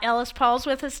Ellis Paul's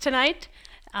with us tonight.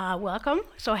 Welcome.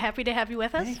 So happy to have you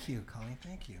with us. Thank you, Colleen.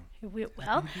 Thank you.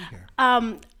 Well, Happy to be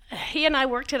here. he and I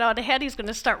worked it out ahead. He's going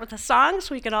to start with a song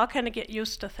so we can all kind of get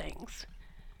used to things.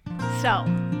 So.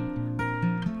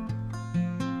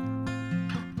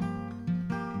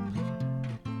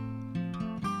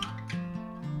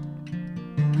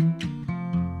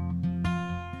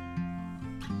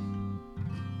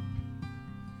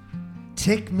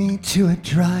 Take me to a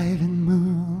drive-in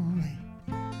movie.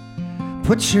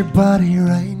 Put your body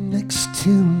right next to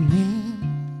me.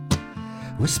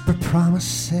 Whisper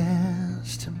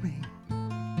promises to me.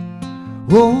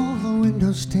 Roll the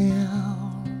windows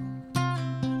down.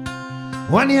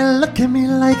 When you look at me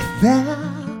like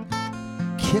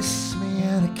that, kiss me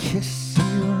and I kiss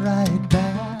you right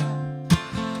back.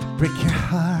 Break your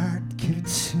heart, give it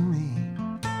to me.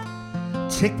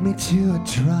 Take me to a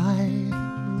drive-in movie.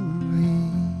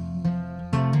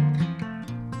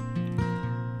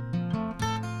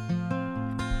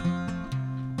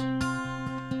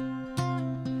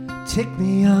 Take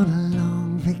me on a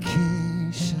long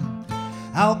vacation,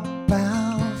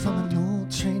 outbound from an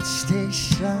old train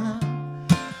station.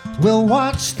 We'll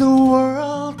watch the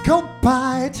world go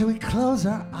by till we close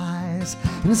our eyes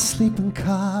in a sleeping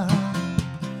car.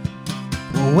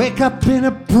 We'll wake up in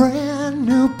a brand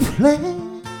new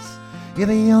place. You're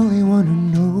the only one who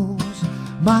knows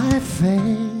my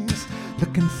face,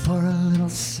 looking for a little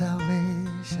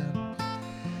salvation.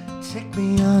 Take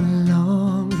me on a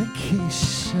long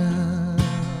vacation.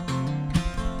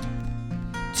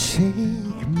 Take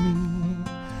me,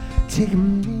 take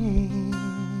me.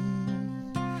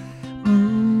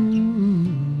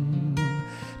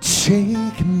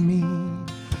 Take me,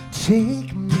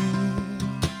 take me.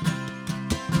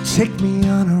 Take me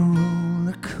on a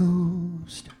roller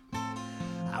coaster.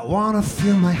 I wanna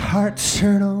feel my heart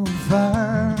turn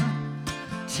over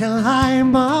till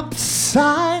I'm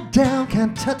upside down,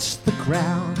 can't touch the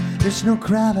ground, there's no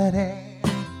gravity.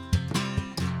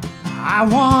 I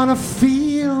wanna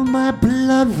feel my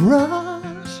blood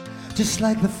rush, just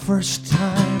like the first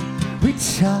time we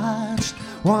touched.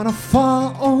 Wanna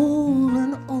fall over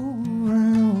and over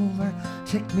and over.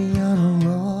 Take me on a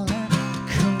roller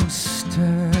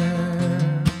coaster.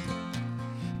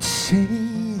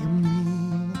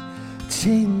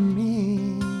 Take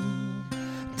me,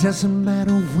 doesn't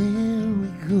matter where we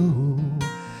go.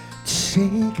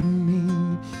 Take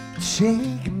me,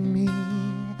 take me.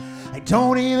 I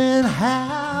don't even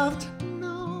have to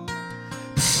know.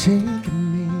 Take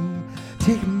me,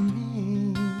 take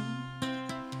me,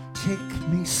 take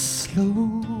me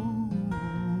slow.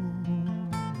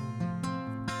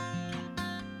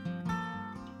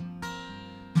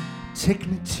 Take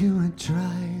me to a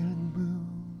drive-in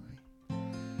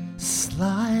movie.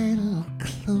 Slide a little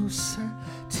closer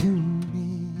to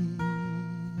me.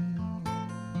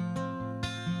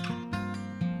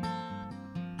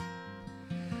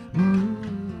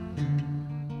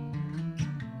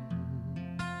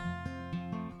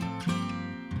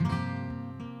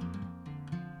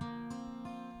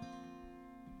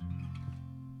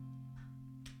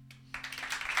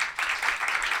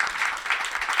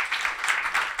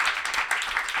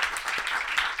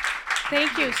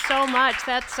 Thank you so much.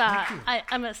 That's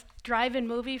I'm a drive-in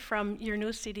movie from your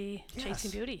new CD, Yes.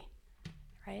 Chasing Beauty,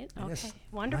 right? It Okay, is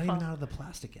wonderful. Not even out of the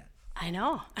plastic yet. I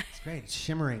know. It's great. It's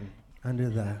shimmering under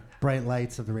the bright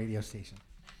lights of the radio station.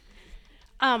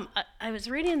 I was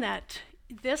reading that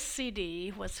this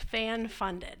CD was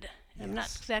fan-funded. I'm not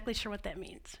Yes. exactly sure what that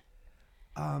means.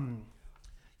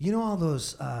 You know all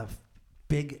those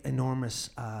big, enormous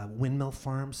windmill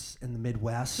farms in the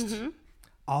Midwest? Mm-hmm.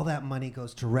 All that money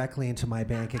goes directly into my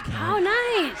bank account. Oh,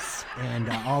 nice. And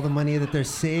all the money that they're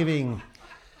saving,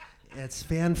 it's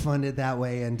fan funded that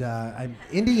way. And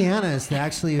Indiana is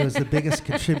actually was the biggest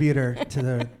contributor to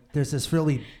the. There's this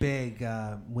really big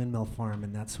windmill farm,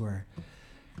 and that's where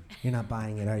you're not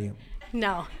buying it, are you?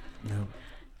 No. No.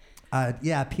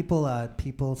 Yeah,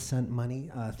 people sent money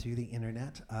through the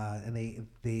internet, and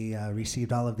they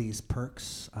received all of these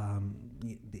perks,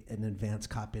 an advance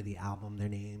copy of the album, their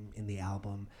name in the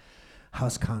album,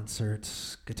 house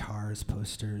concerts, guitars,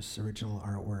 posters, original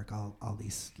artwork, all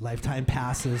these lifetime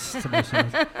passes to my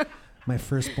shows. My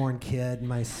firstborn kid,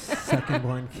 my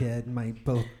secondborn kid, my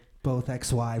both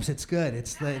ex-wives. It's good.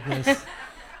 It's those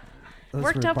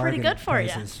Worked were out pretty bargain good for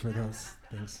ya. prices for those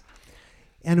things.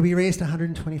 And we raised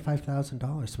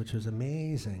 $125,000, which was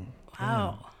amazing.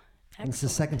 Wow. Yeah. And it's the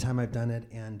second time I've done it,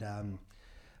 and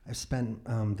I've spent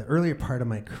the earlier part of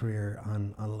my career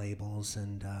on labels,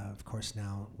 and of course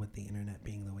now with the internet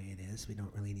being the way it is, we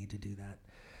don't really need to do that.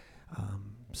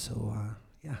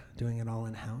 doing it all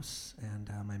in-house. And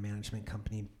my management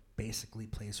company basically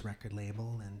plays record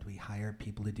label, and we hire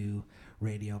people to do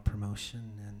radio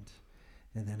promotion,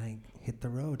 and then I hit the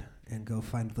road and go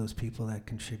find those people that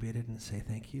contributed and say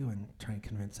thank you and try and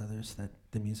convince others that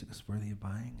the music is worthy of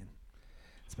buying, and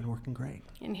it's been working great.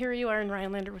 And here you are in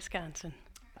Rhinelander, Wisconsin.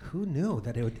 Who knew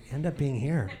that it would end up being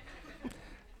here?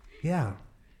 Yeah,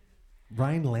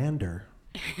 Rhinelander.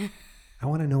 I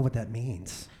want to know what that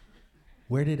means.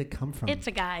 Where did it come from? It's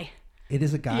a guy. It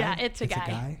is a guy? Yeah, it's a It's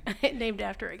guy. a guy? Named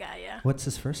after a guy, yeah. What's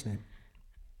his first name?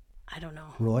 I don't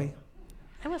know. Roy?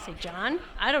 I want to say John.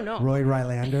 I don't know. Roy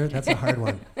Rylander? That's a hard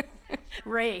one.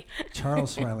 Ray.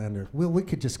 Charles Rylander. We'll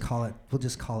just call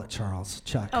it Charles.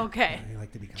 Chuck. Okay. I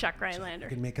like to be called Chuck Rylander. We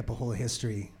can make up a whole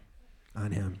history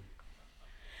on him.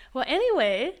 Well,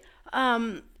 anyway,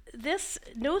 this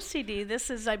new CD,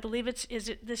 I believe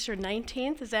is this your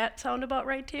 19th? Does that sound about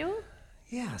right to you?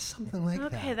 Yeah, something like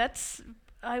that. Okay, that's,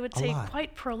 I would A say, lot.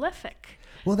 quite prolific.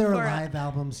 Well, there are for a- live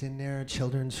albums in there,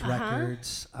 children's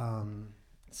records,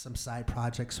 some side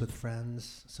projects with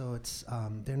friends. So it's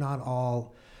they're not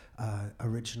all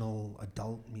original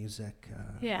adult music.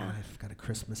 Yeah. I've got a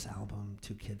Christmas album,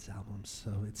 2 kids albums.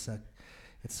 So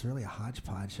it's really a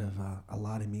hodgepodge of a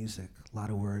lot of music, a lot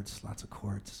of words, lots of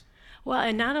chords. Well,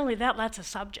 and not only that, lots of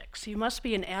subjects. You must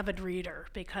be an avid reader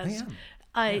because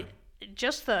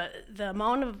just the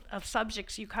amount of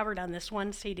subjects you covered on this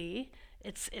one CD,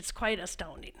 it's quite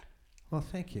astounding. Well,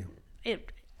 thank you.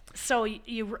 So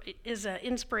is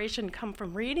inspiration come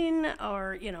from reading,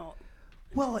 or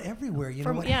Well, everywhere. You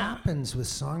know what yeah. happens with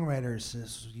songwriters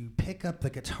is you pick up the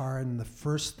guitar and the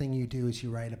first thing you do is you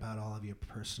write about all of your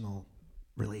personal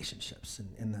relationships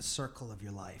in the circle of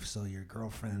your life. So your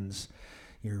girlfriends,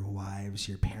 your wives,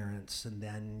 your parents, and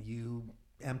then you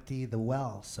empty the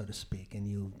well, so to speak, and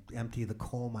you empty the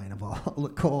coal mine of all the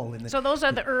coal. And so those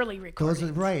are the early recordings.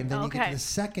 Those are right, and then you get Okay. to the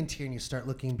second tier and you start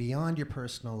looking beyond your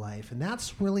personal life, and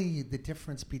that's really the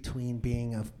difference between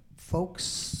being a folk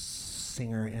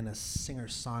singer and a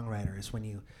singer-songwriter, is when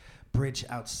you bridge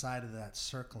outside of that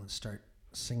circle and start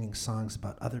singing songs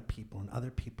about other people and other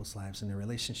people's lives and their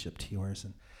relationship to yours,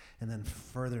 and then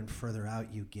further and further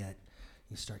out you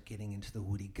start getting into the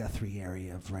Woody Guthrie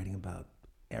area of writing about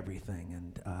everything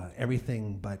and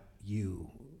everything but you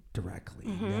directly,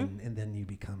 and then you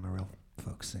become a real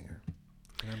folk singer.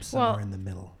 And I'm somewhere in the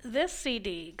middle. This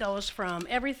CD goes from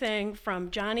everything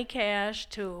from Johnny Cash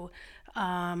to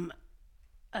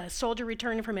a soldier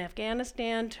returning from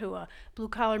Afghanistan to a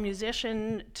blue-collar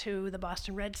musician to the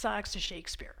Boston Red Sox to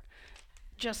Shakespeare.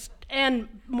 And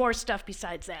more stuff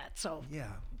besides that, so.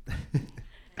 Yeah.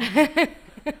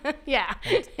 Yeah.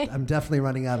 I'm definitely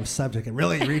running out of subject and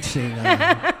really reaching,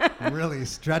 really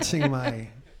stretching my...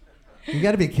 You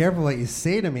got to be careful what you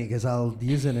say to me because I'll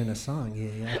use it in a song.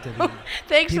 You have to be,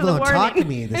 Thanks for people the don't warning. talk to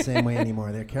me the same way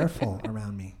anymore. They're careful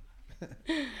around me.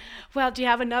 Well, do you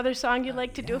have another song you'd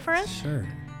like to do for us? Sure.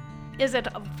 Is it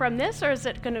from this, or is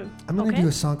it going to... I'm going to do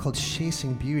a song called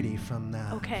Chasing Beauty from the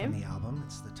album.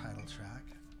 It's the title track.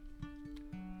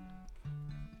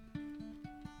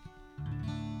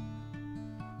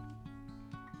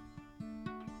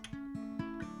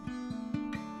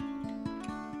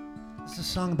 It's a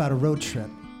song about a road trip.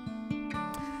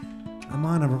 I'm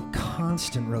on a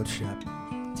constant road trip.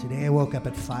 Today I woke up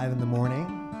at 5 in the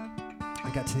morning. I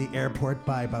got to the airport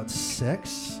by about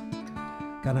 6.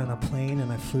 Got on a plane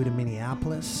and I flew to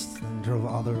Minneapolis, then drove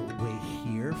all the way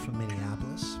here from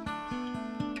Minneapolis.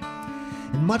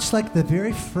 And much like the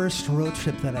very first road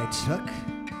trip that I took,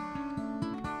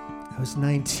 I was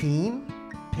 19,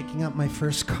 picking up my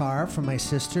first car from my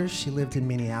sister. She lived in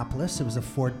Minneapolis. It was a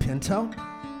Ford Pinto,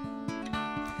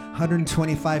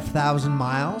 125,000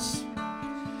 miles.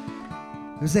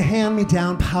 It was a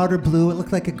hand-me-down powder blue. It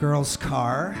looked like a girl's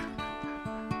car.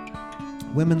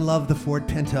 Women loved the Ford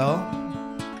Pinto.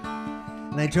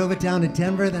 And I drove it down to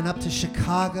Denver, then up to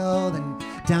Chicago, then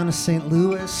down to St.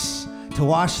 Louis, to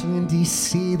Washington,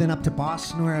 D.C., then up to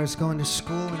Boston where I was going to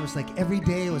school. And it was like every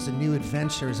day was a new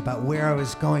adventure. It was about where I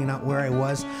was going, not where I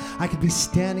was. I could be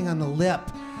standing on the lip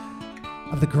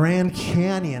of the Grand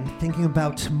Canyon thinking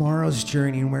about tomorrow's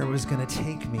journey and where it was going to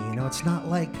take me. You know, it's not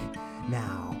like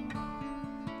now.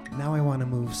 Now I want to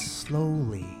move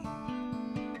slowly.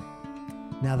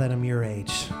 Now that I'm your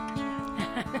age.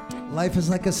 Life is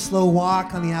like a slow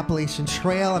walk on the Appalachian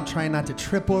Trail. I'm trying not to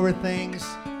trip over things.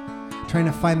 Trying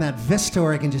to find that vista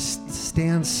where I can just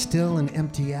stand still and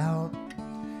empty out.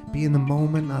 Be in the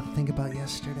moment, not think about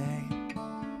yesterday.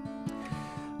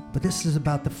 But this is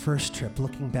about the first trip,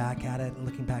 looking back at it and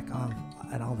looking back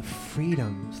at all the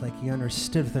freedoms. Like you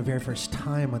understood for the very first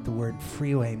time what the word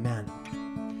freeway meant.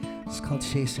 It's called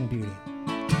Chasing Beauty.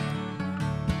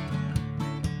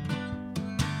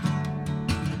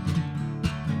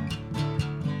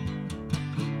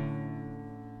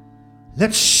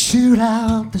 Let's shoot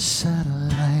out the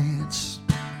satellites.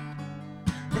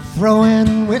 We're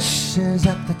throwing wishes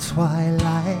at the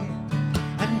twilight.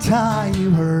 Until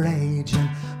you were raging,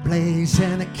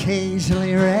 blazing,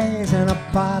 occasionally raising a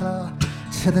bottle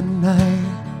to the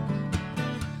night.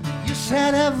 You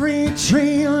said every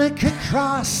dream that could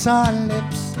cross our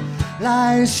lips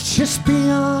lies just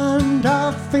beyond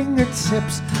our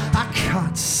fingertips. I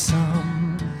caught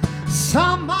some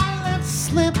eyelids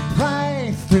slip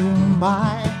right through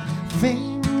my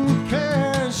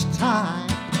fingers tight.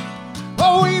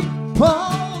 Oh, we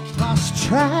both lost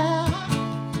track.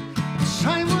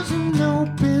 Time was an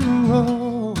open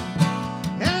road,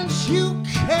 and you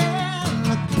can't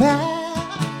look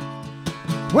back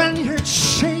when you're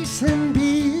chasing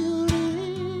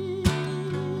beauty.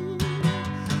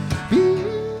 Beauty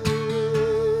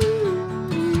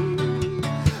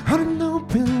on an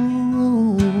open road.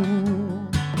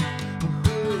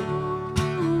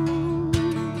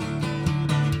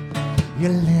 You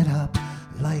lit up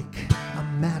like a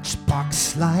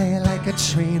matchbox light, like a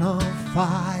train on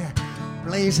fire,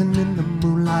 blazing in the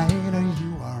moonlight. Are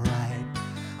you alright?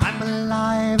 I'm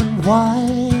alive and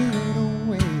wide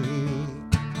awake.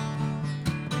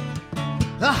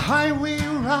 The highway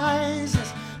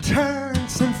rises,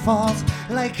 turns and falls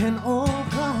like an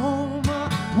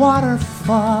Oklahoma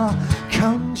waterfall.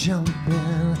 Come jump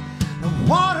in. The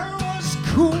water was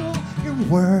cool, your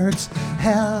words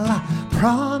held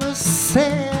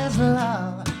promises,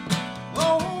 love.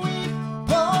 Oh, we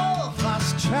both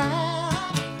lost track.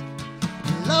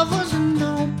 Love was an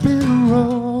open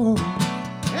road,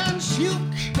 and you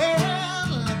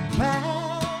can't look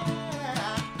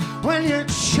back when you're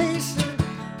chasing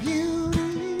beauty.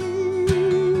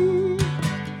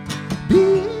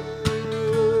 Beauty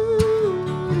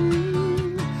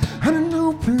on an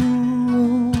open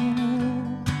road.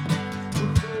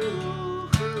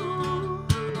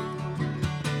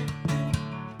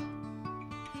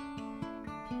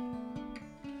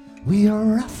 We are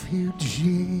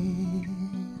refugees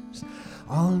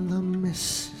on the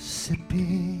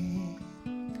Mississippi.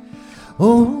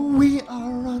 Oh, we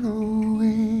are runaways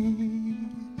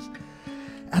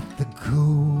at the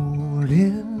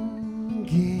Golden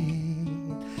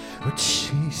Gate. We're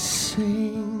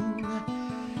chasing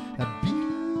a beauty.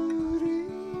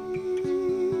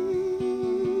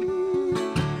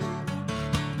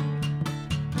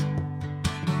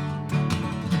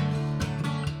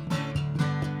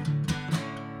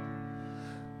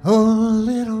 Oh,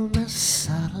 little Miss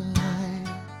Satellite,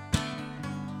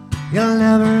 you'll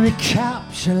never be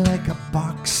captured like a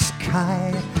box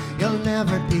kite. You'll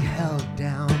never be held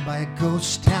down by a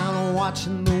ghost town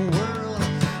watching the world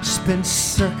spin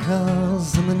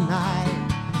circles in the night.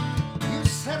 You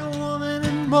said a woman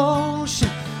in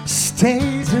motion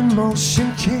stays in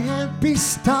motion, can't be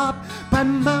stopped by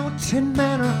mountain,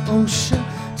 man, or ocean.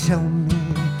 Tell me,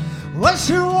 was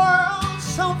your world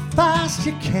so fast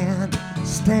you can't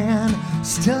stand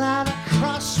still at a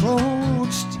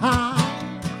crossroads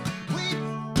time? We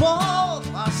both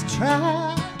lost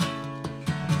track.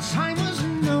 Time was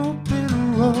an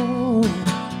open road,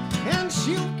 and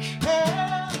you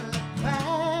can't look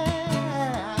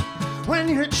back when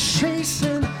you're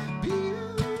chasing beauty.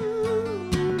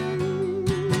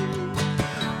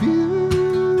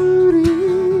 Beauty.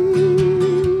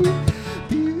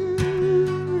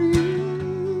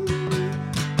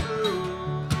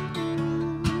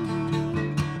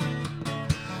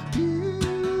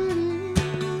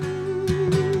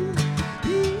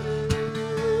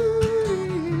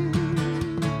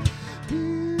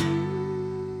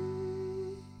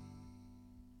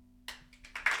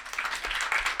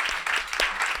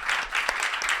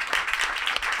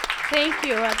 Thank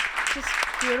you. Just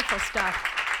beautiful stuff.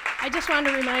 I just want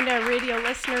to remind our radio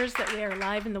listeners that we are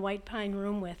live in the White Pine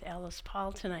Room with Ellis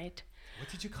Paul tonight. What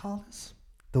did you call this?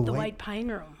 The White Pine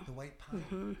Room. The White Pine.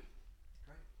 Mm-hmm.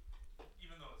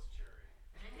 Even though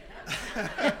it's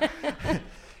cherry.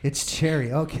 It's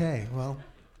cherry. Okay. Well,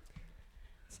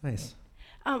 it's nice.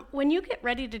 When you get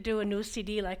ready to do a new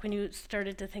CD, like when you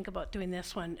started to think about doing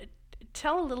this one,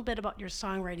 tell a little bit about your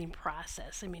songwriting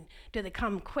process. I mean, do they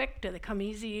come quick? Do they come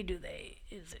easy?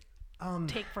 Is it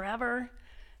take forever?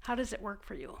 How does it work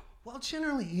for you? Well,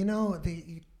 generally,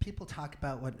 people talk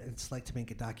about what it's like to make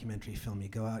a documentary film. You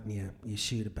go out and you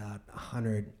shoot about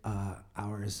 100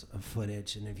 hours of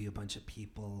footage, interview a bunch of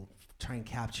people, try and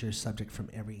capture a subject from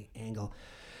every angle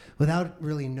without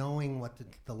really knowing what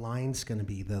the line's going to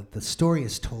be. The story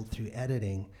is told through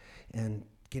editing, and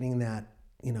getting that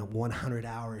 100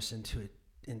 hours into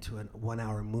a 1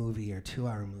 hour movie or 2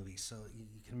 hour movie. So you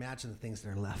can imagine the things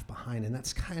that are left behind, and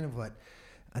that's kind of what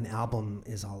an album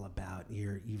is all about.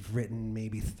 You've written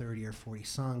maybe 30 or 40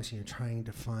 songs, and you're trying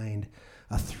to find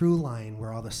a through line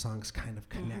where all the songs kind of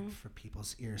connect for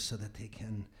people's ears so that they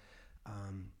can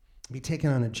be taken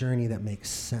on a journey that makes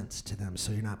sense to them.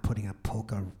 So you're not putting a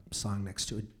polka song next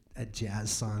to a jazz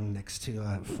song next to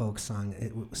a folk song.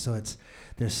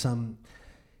 There's some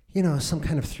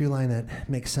kind of through line that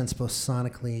makes sense both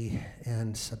sonically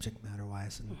and subject matter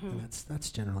wise, and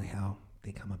that's generally how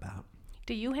they come about.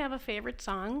 Do you have a favorite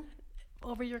song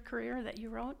over your career that you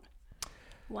wrote?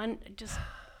 One just.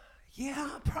 Yeah,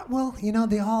 well,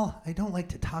 they all. I don't like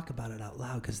to talk about it out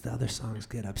loud because the other songs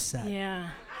get upset.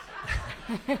 Yeah.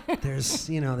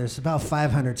 There's about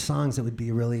 500 songs that would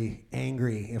be really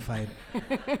angry if I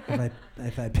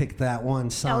picked that one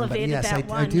song. Elevated but yes, that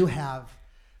one. I do have.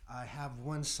 I have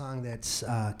one song that's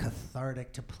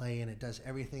cathartic to play, and it does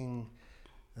everything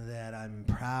that I'm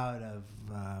proud of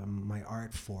my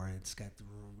art for. It's got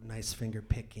nice finger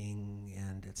picking,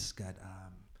 and it's got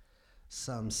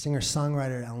some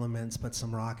singer-songwriter elements, but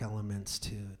some rock elements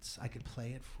too. I could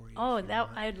play it for you. Oh,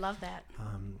 I'd love that.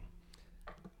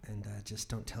 And just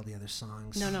don't tell the other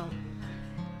songs. No,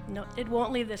 it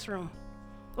won't leave this room.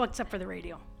 Well, except for the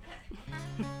radio.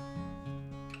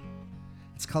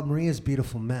 It's called Maria's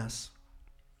Beautiful Mess.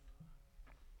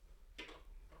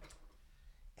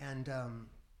 And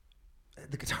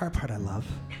the guitar part I love.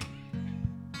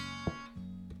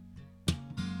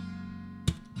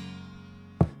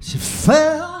 She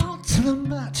fell to the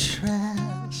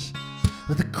mattress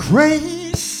with the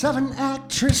grace of an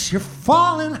actress. You're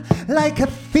falling like a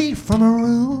thief from a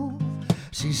roof.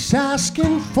 She's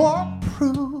asking for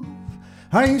proof.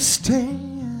 Are you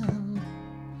staying?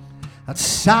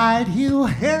 Outside you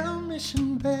hear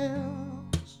mission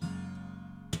bells.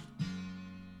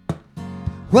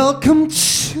 Welcome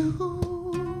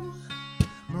to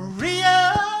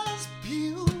Maria's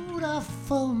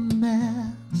beautiful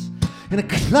mess. In a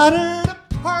cluttered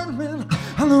apartment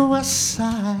on the west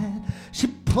side, she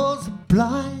pulls the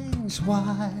blinds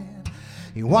wide.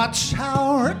 You watch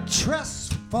how her dress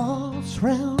falls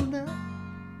round her,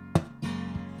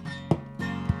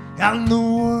 and the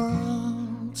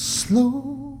world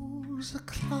slows the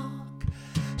clock,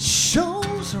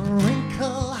 shows a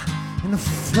wrinkle in the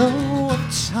flow of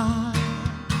time.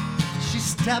 She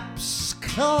steps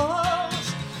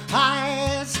close,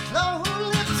 eyes closed,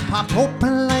 lips pop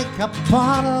open like a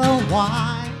bottle of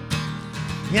wine,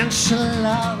 and she'll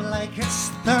love like it's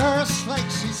thirst, like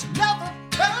she's never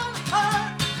been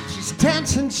hurt. She's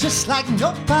dancing just like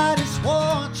nobody's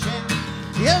watching.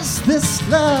 Is this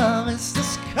love? Is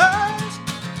this curse?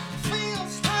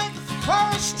 Feels like the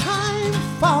first time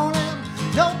falling.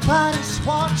 Nobody's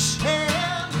watching.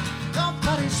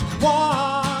 Nobody's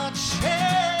watching.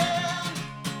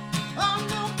 Oh,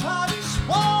 nobody's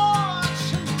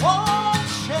watching.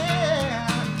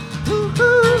 Ooh,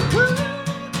 ooh, ooh.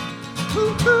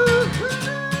 Ooh, ooh, ooh.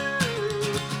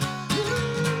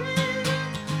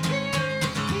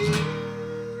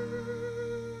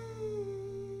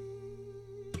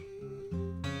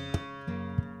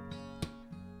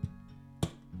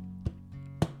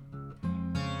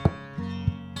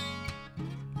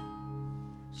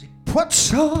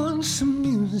 Puts on some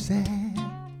music.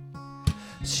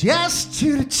 She asked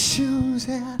you to choose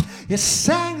it. You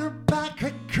sang her back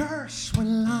a curse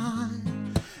one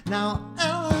line. Now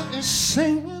Ella is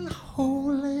singing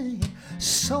holy,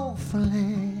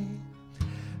 soulfully,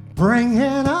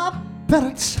 bringing up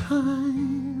better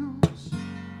times.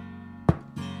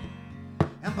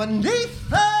 And beneath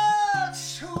the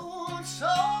tune, so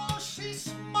she's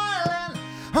smiling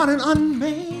on an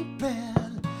unmade bed.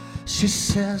 She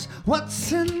says,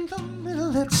 what's in the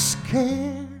middle that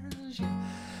scares you?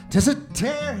 Does it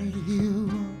dare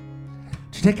you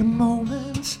to take a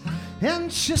moment and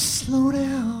just slow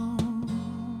down?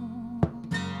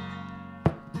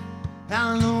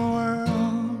 And the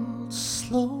world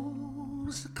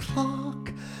slows the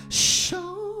clock,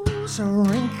 shows a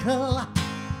wrinkle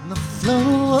in the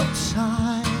flow of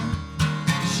time.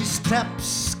 She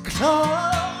steps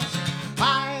close,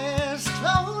 eyes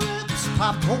closed,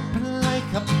 pop open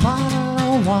like a bottle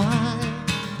of wine,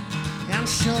 and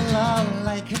she'll love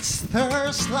like it's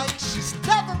thirst, like she's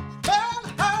never been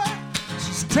hurt.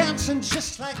 She's dancing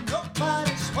just like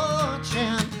nobody's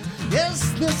watching.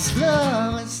 Is this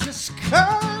love? Is this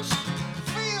curse?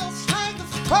 Feels like the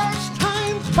first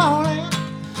time falling.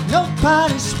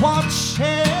 Nobody's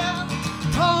watching.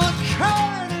 Pull the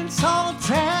curtains all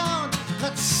down.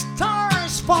 Let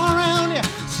stars fall around you.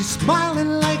 She's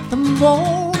smiling like the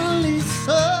Mona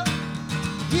Lisa.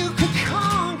 You could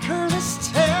conquer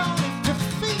this town if your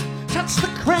feet touch the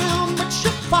ground, but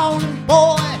you're falling,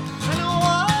 boy. I know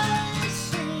I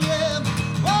see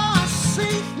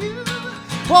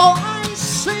Oh, I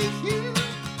see you.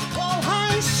 Oh,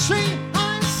 I see,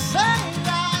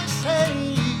 I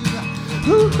say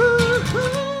you. Ooh, ooh,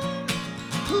 ooh.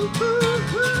 Ooh,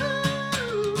 ooh, ooh.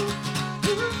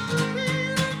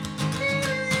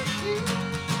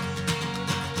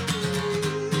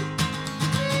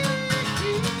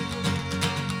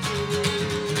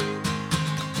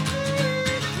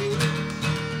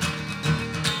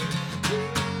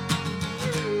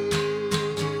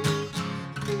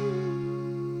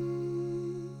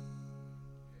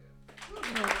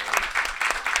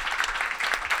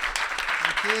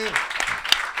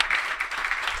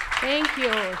 Thank you.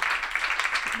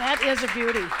 That is a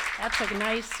beauty. That's a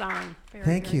nice song. Very,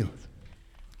 Thank very you. nice.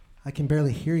 I can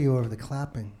barely hear you over the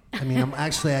clapping. I mean, I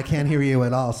can't hear you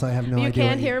at all, so I have no You idea.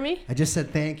 can't hear me? I just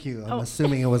said thank you. I'm Oh.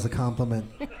 assuming it was a compliment.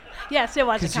 Yes, it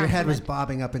was a Because your head was compliment.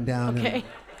 bobbing up and down. and Okay.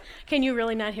 Can you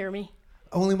really not hear me?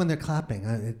 only when they're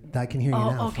clapping. I can hear you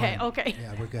now. Okay, fine. okay.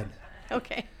 Yeah, we're good.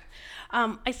 Okay.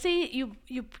 I see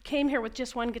you came here with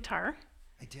just one guitar.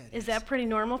 I did. Is yes. that pretty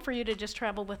normal for you to just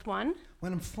travel with one?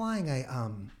 When I'm flying,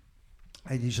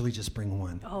 I usually just bring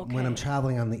one. Okay. When I'm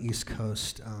traveling on the East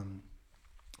Coast, and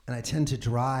I tend to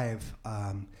drive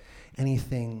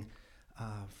anything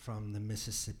from the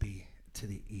Mississippi to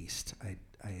the east. I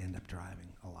end up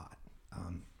driving a lot.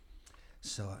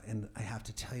 And I have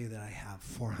to tell you that I have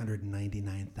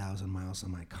 499,000 miles on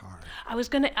my car.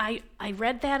 I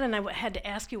read that and I had to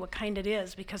ask you what kind it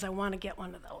is because I want to get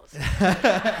one of those.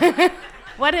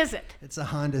 What is it? It's a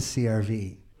Honda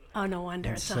CR-V. Oh, no wonder.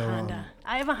 And It's a so, Honda.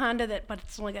 I have a Honda but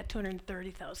it's only got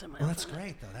 230,000 miles. Well, that's on it.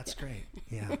 great, though. That's great.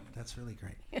 Yeah, that's really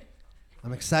great.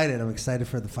 I'm excited. I'm excited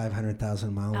for the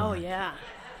 500,000 mile Oh, mark. yeah.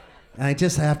 And I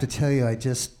have to tell you, it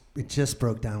just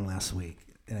broke down last week,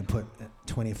 and I put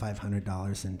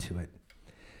 $2,500 into it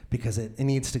because it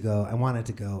needs to go. I want it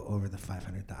to go over the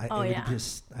 500,000. Oh, yeah.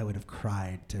 I would have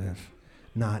cried to have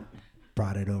not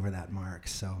brought it over that mark.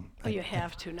 So. Oh, you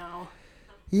have to now.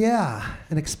 Yeah,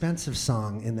 an expensive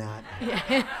song in that.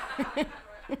 Yeah.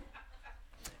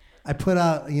 I put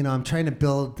out, I'm trying to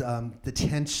build the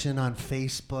tension on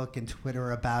Facebook and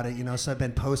Twitter about it, so I've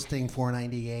been posting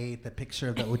 498, the picture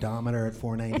of the odometer at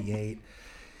 498,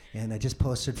 and I just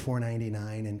posted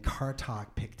 499, and Car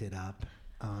Talk picked it up.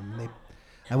 I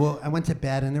went to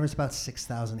bed, and there was about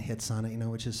 6,000 hits on it,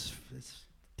 which is it's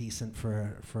decent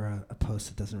for a post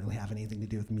that doesn't really have anything to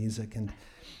do with music, and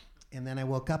then I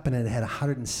woke up, and it had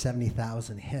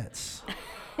 170,000 hits.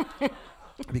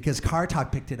 Because Car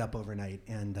Talk picked it up overnight,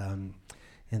 and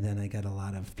then I got a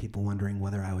lot of people wondering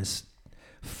whether I was,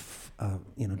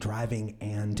 driving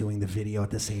and doing the video at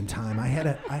the same time.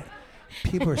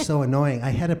 People are so annoying. I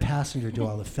had a passenger do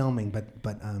all the filming, but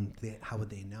how would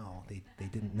they know? They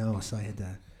didn't know, so I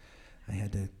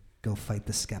had to go fight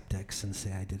the skeptics and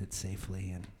say I did it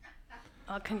safely. And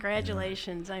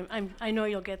Congratulations! I know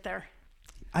you'll get there.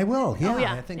 I will. Yeah, Oh,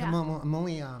 yeah, I think yeah. I'm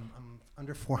only I'm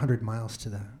under 400 miles to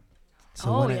the. So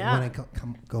Oh, when yeah. I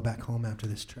go back home after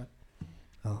this trip,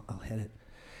 I'll hit it.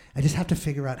 I just have to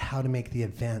figure out how to make the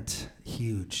event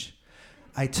huge.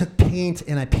 I took paint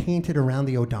and I painted around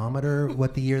the odometer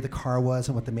what the year the car was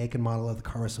and what the make and model of the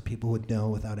car was so people would know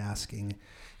without asking.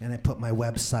 And I put my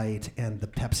website and the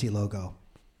Pepsi logo,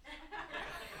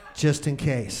 just in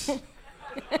case.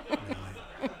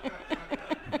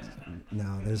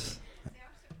 No, there's...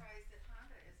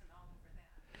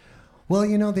 Well,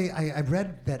 I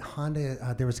read that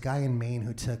Honda, there was a guy in Maine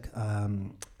who took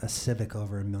a Civic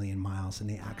over 1 million miles, and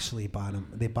they actually bought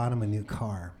him a new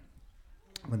car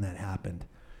when that happened.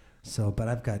 So, but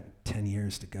I've got 10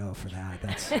 years to go for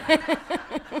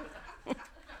that.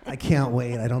 I can't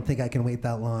wait. I don't think I can wait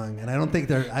that long, and I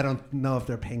don't know if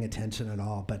they're paying attention at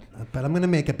all. But I'm going to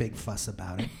make a big fuss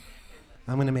about it.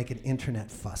 I'm going to make an internet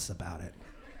fuss about it.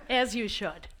 As you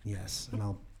should. Yes,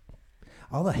 and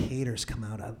all the haters come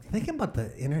out. Thinking about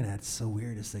the internet, it's so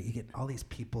weird, is that you get all these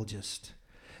people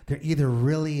they're either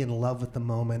really in love with the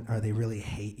moment or they really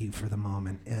hate you for the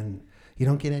moment. And you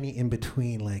don't get any in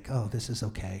between, like, oh, this is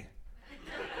okay.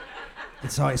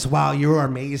 It's always, wow, you are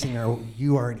amazing, or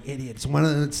you are an idiot.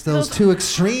 It's those two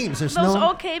extremes. There's Those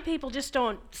no... okay people just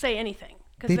don't say anything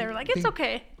because they're like, it's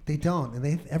okay. They don't.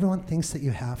 And everyone thinks that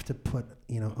you have to put,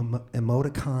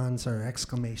 emoticons or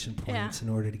exclamation points in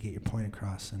order to get your point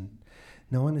across. And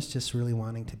no one is just really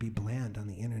wanting to be bland on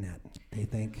the internet. They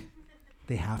think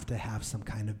they have to have some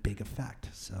kind of big effect.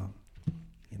 So,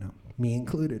 me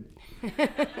included.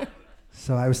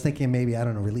 So I was thinking maybe, I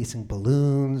don't know, releasing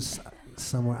balloons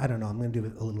somewhere. I don't know. I'm going to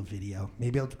do a little video.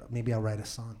 Maybe I'll write a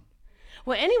song.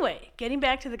 Well, anyway, getting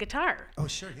back to the guitar. Oh,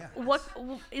 sure, yeah. What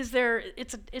is there?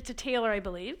 It's a Taylor, I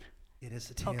believe. It is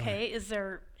a Taylor. Okay. Is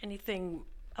there anything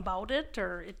about it,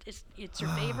 or it's your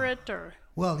favorite, or?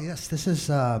 Well, yes, this is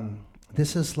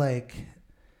like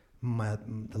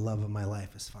the love of my life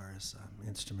as far as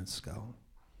instruments go.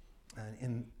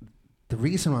 And the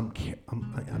reason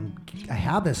I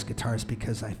have this guitar is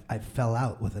because I fell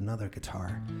out with another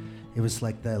guitar. It was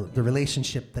like the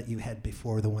relationship that you had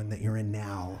before the one that you're in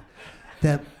now.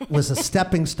 That was a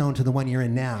stepping stone to the one you're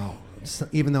in now. So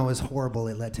even though it was horrible,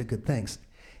 it led to good things.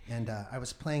 And I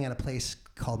was playing at a place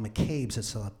called McCabe's.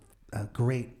 It's a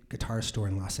great guitar store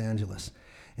in Los Angeles.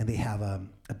 And they have a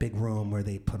big room where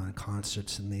they put on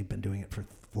concerts, and they've been doing it for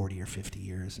 40 or 50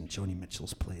 years, and Joni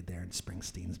Mitchell's played there, and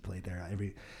Springsteen's played there.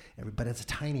 But it's a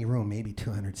tiny room, maybe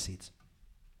 200 seats.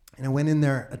 And I went in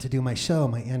there to do my show,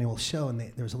 my annual show, and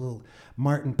there was a little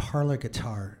Martin Parlor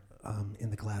guitar in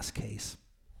the glass case.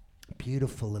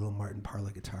 Beautiful little Martin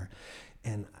Parlor guitar.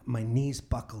 And my knees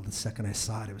buckled the second I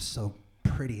saw it. It was so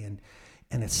pretty, and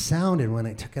it sounded, when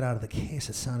I took it out of the case,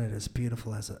 it sounded as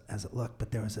beautiful as it looked,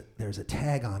 but there was a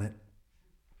tag on it,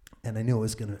 and I knew it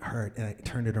was going to hurt, and I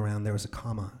turned it around. There was a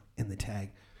comma in the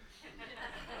tag.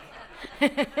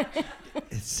 It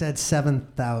said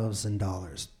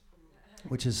 $7,000,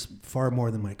 which is far more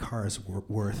than my car is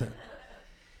worth.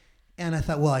 And I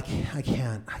thought, well, I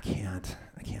can't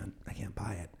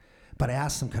buy it. But I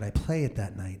asked them, could I play it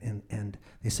that night? And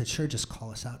they said, sure, just call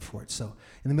us out for it. So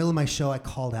in the middle of my show, I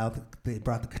called out. They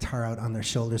brought the guitar out on their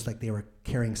shoulders like they were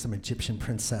carrying some Egyptian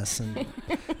princess. And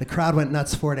the crowd went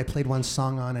nuts for it. I played one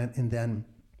song on it, and then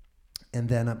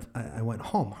I went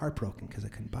home heartbroken because I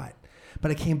couldn't buy it. But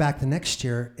I came back the next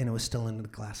year, and it was still in the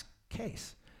glass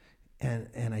case.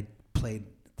 And I played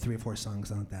 3 or 4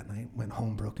 songs on it that night, went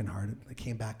home brokenhearted. I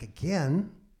came back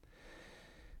again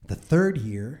the third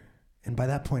year, and by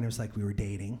that point, it was like we were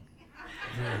dating.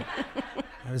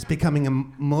 I was becoming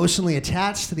emotionally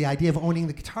attached to the idea of owning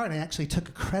the guitar, and I actually took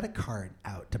a credit card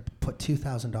out to put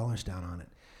 $2,000 down on it.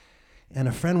 And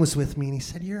a friend was with me, and he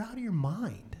said, you're out of your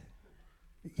mind.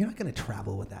 You're not going to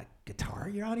travel with that guitar.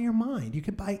 You're out of your mind. You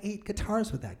could buy 8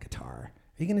 guitars with that guitar.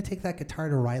 Are you going to take that guitar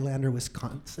to Rylander,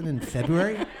 Wisconsin in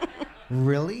February?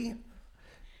 Really?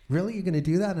 Really? You're going to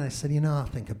do that? And I said, I'll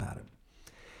think about it.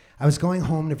 I was going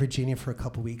home to Virginia for a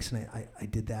couple weeks, and I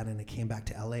did that, and I came back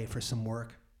to LA for some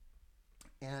work.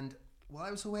 And while I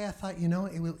was away, I thought,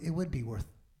 it would be worth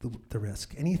the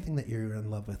risk. Anything that you're in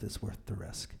love with is worth the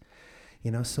risk.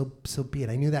 So be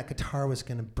it. I knew that guitar was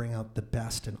going to bring out the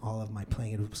best in all of my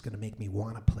playing. It was going to make me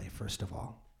want to play, first of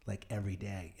all, like every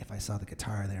day. If I saw the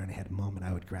guitar there and I had a moment,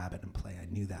 I would grab it and play. I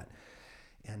knew that.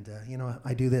 And,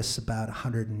 I do this about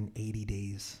 180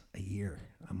 days a year.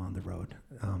 I'm on the road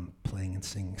playing and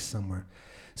singing somewhere.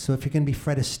 So if you're going to be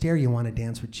Fred Astaire, you want to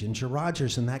dance with Ginger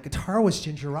Rogers. And that guitar was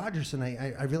Ginger Rogers. And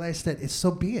I realized that so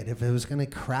be it. If it was going to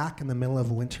crack in the middle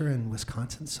of winter in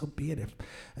Wisconsin, so be it. If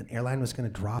an airline was going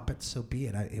to drop it, so be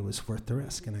it. It was worth the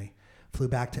risk. And I flew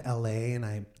back to L.A., and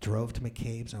I drove to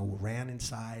McCabe's. And I ran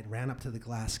inside, ran up to the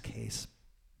glass case,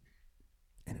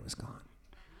 and it was gone.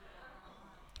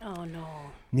 Oh, no.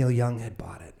 Neil Young had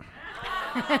bought it.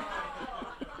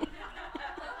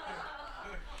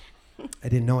 I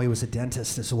didn't know he was a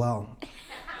dentist as well.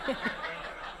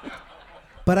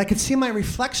 But I could see my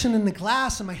reflection in the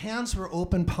glass, and my hands were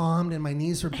open palmed, and my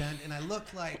knees were bent, and I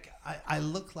looked like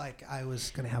I was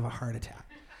going to have a heart attack.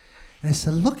 And I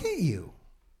said, look at you.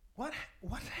 What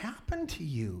happened to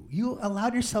you? You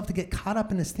allowed yourself to get caught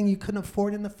up in this thing you couldn't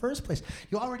afford in the first place.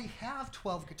 You already have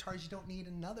 12 guitars. You don't need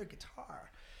another guitar.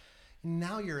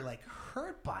 Now you're like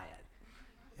hurt by it.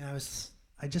 And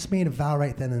I just made a vow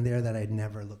right then and there that I'd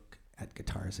never look at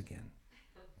guitars again.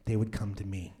 They would come to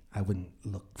me. I wouldn't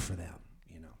look for them,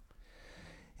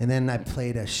 And then I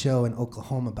played a show in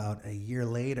Oklahoma about a year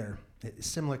later, a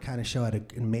similar kind of show at an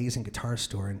amazing guitar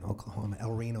store in Oklahoma,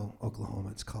 El Reno, Oklahoma.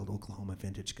 It's called Oklahoma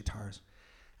Vintage Guitars.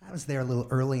 I was there a little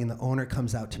early, and the owner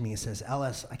comes out to me and says,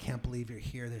 Ellis, I can't believe you're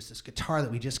here. There's this guitar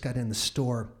that we just got in the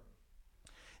store.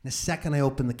 And the second I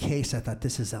opened the case, I thought,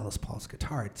 this is Ellis Paul's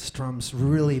guitar. It strums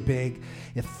really big.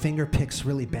 It finger picks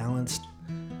really balanced.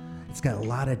 It's got a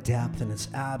lot of depth, and it's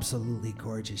absolutely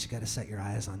gorgeous. You got to set your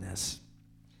eyes on this.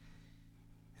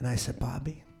 And I said,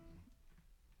 Bobby,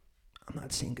 I'm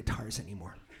not seeing guitars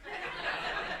anymore.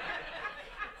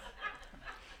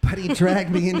 But he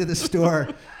dragged me into the store,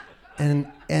 and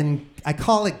I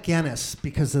call it Guinness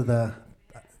because of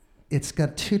it's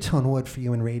got two-tone wood for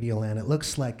you in Radio Land. It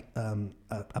looks like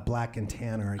a black and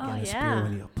tan or a Guinness beer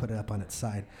when you put it up on its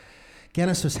side.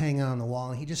 Guinness was hanging on the wall,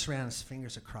 and he just ran his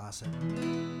fingers across it.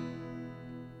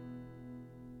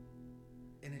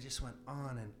 And it it just went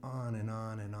on and on and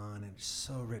on and on, and it's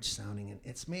so rich sounding. And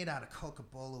it's made out of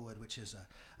coca-cola wood, which is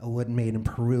a wood made in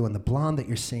Peru. And the blonde that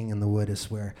you're seeing in the wood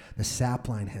is where the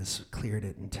sapline has cleared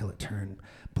it until it turned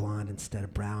blonde instead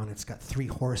of brown. It's got 3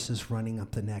 horses running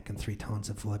up the neck and 3 tones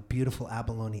of wood. Beautiful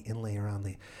abalone inlay around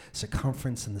the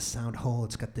circumference and the sound hole.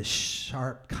 It's got this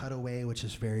sharp cutaway, which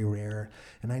is very rare.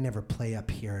 And I never play up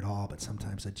here at all, but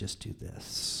sometimes I just do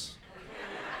this.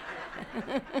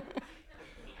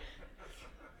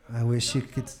 I wish you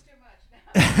could.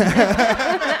 And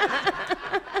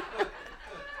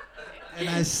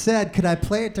I said, could I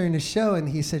play it during the show? And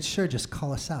he said, sure, just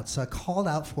call us out. So I called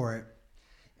out for it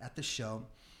at the show,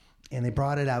 and they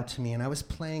brought it out to me, and I was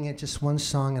playing it, just one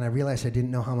song, and I realized I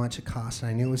didn't know how much it cost, and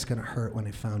I knew it was going to hurt when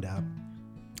I found out.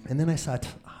 And then I saw a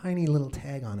tiny little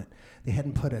tag on it. They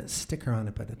hadn't put a sticker on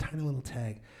it, but a tiny little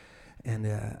tag. And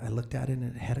I looked at it,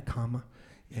 and it had a comma,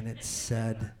 and it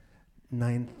said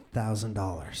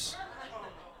 $9,000.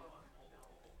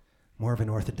 More of an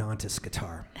orthodontist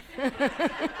guitar.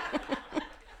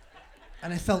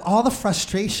 And I felt all the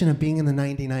frustration of being in the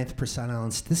 99th percentile.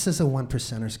 And this is a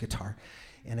 1%er's guitar.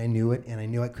 And I knew it, and I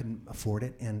knew I couldn't afford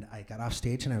it. And I got off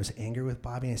stage, and I was angry with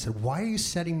Bobby. And I said, why are you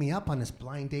setting me up on this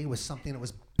blind date with something that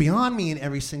was beyond me in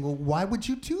every single, why would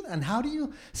you do that? And how do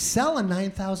you sell a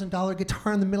 $9,000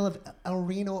 guitar in the middle of El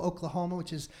Reno, Oklahoma,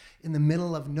 which is in the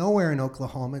middle of nowhere in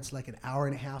Oklahoma? It's like an hour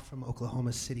and a half from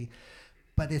Oklahoma City.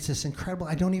 But it's this incredible,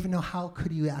 I don't even know how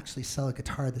could you actually sell a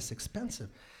guitar this expensive.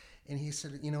 And he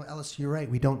said, you know, Ellis, you're right.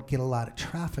 We don't get a lot of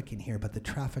traffic in here, but the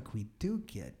traffic we do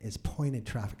get is pointed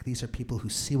traffic. These are people who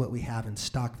see what we have in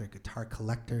stock. They're guitar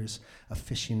collectors,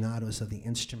 aficionados of the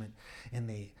instrument. And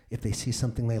if they see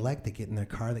something they like, they get in their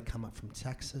car. They come up from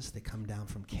Texas. They come down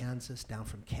from Kansas, down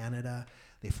from Canada.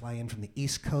 They fly in from the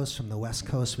East Coast, from the West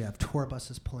Coast. We have tour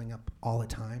buses pulling up all the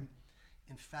time.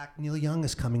 In fact, Neil Young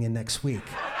is coming in next week.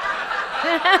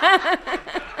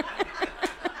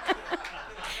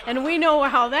 And we know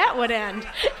how that would end.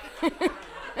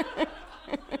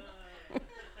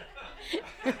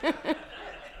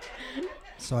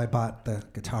 So I bought the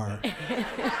guitar.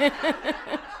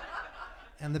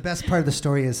 And the best part of the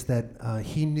story is that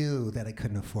he knew that I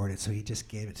couldn't afford it, so he just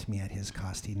gave it to me at his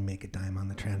cost. He didn't make a dime on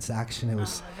the transaction. It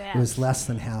was less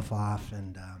than half off,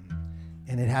 and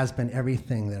it has been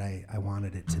everything that I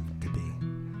wanted it to be.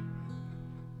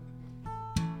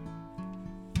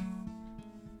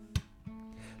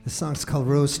 The song's called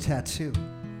Rose Tattoo.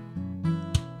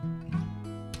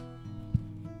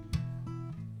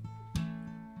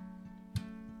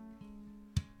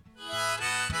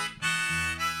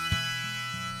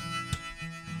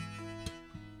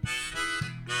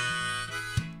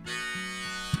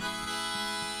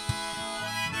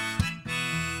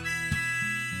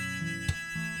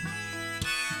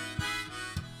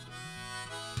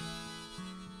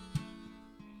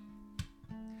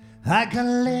 I got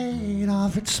laid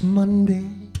off, it's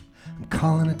Monday. I'm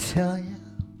calling to tell you,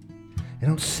 it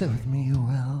don't sit with me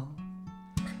well.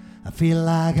 I feel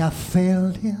like I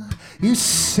failed you. You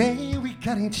say we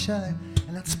got each other,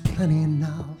 and that's plenty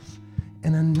enough,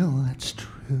 and I know that's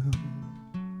true.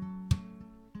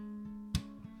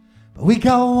 But we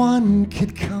got one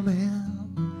kid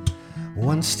coming,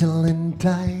 one still in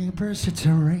diapers. It's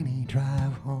a rainy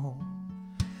drive home.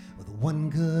 One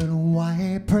good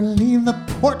wiper, leave the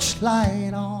porch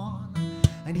light on.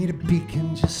 I need a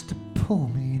beacon just to pull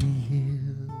me to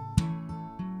you.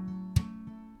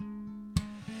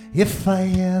 If I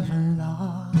ever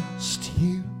lost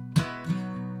you,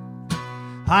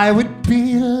 I would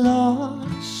be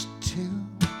lost too,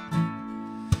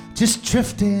 just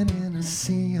drifting in a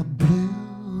sea of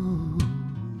blue.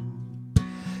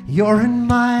 You're in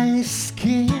my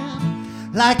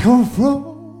skin like a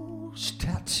rose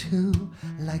tattoo,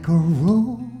 like a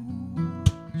rose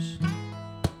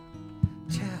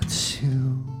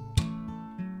tattoo.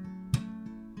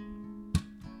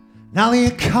 Now the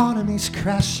economy's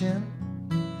crashing,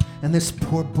 and this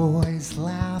poor boy's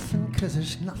laughing 'cause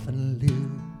there's nothing to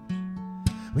lose.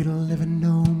 We don't live in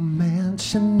no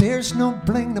mansion, there's no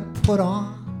bling to put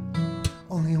on,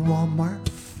 only Walmart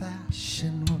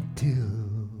fashion will do.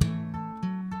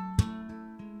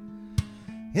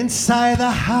 Inside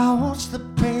the house, the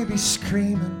baby's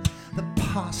screaming, the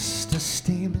pasta's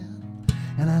steaming,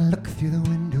 and I look through the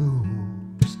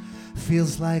windows.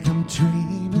 Feels like I'm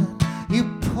dreaming. You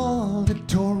pull the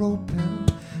door open,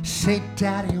 say,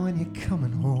 Daddy, when you're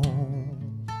coming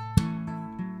home.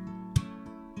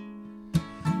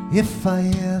 If I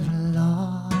ever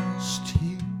lost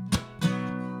you,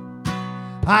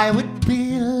 I would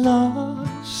be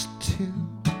lost too,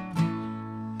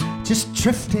 just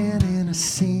drifting in a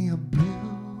sea of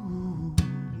blue.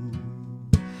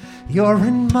 You're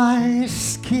in my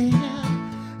skin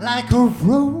like a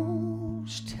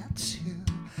rose tattoo,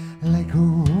 like a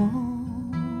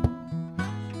rose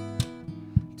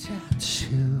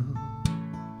tattoo.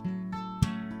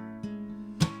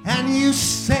 And you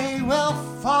say we'll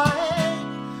fight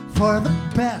for the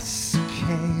best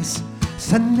case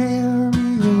scenario.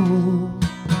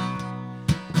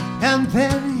 And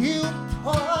then you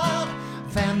put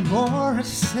Van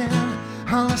Morrison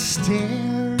on the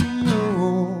stereo.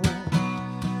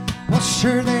 Well,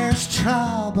 sure, there's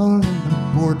trouble in the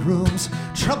boardrooms,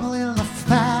 trouble in the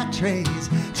factories,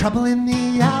 trouble in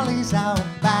the alleys out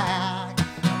back.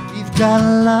 We've got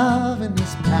love in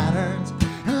these patterns,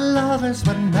 and love is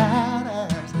what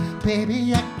matters.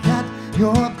 Baby, I got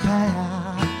your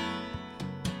back.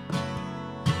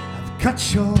 I've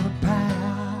got your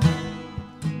back.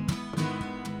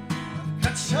 I've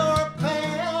got your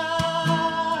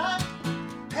back.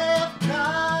 I've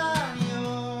got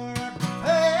your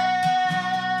back.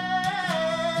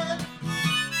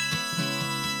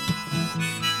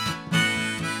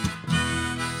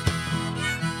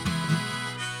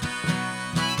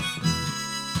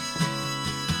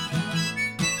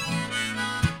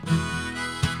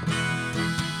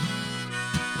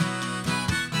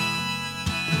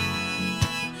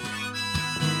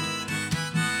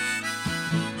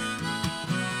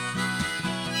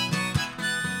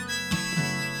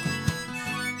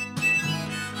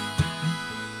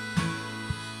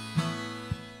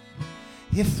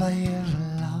 If I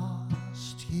ever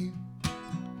lost you,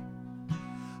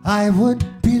 I would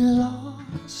be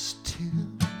lost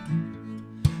too,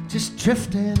 just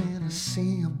drifting in a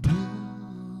sea of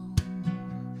blue.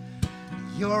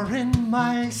 You're in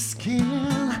my skin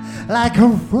like a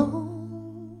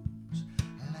rose,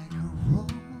 like a rose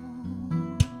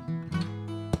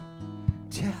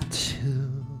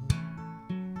tattoo,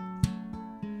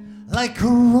 like a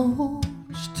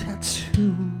rose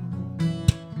tattoo.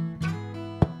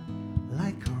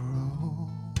 Like a rose,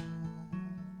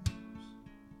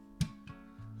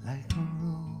 like a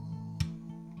rose.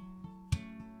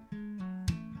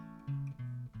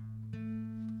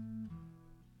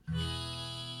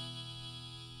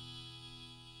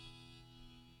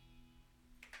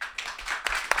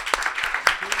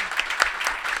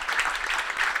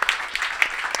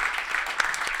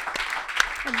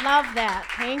 I love that.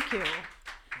 Thank you.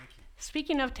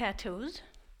 Speaking of tattoos,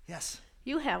 Yes,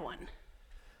 you have one.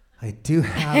 I do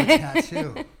have a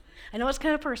tattoo. I know it's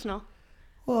kind of personal.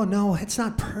 Well, no, it's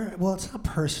not. It's not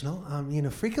personal.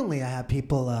 Frequently I have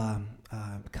people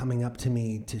coming up to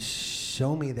me to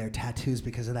show me their tattoos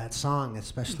because of that song,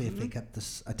 especially if they got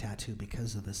a tattoo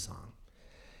because of this song,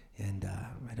 and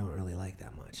I don't really like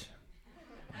that much.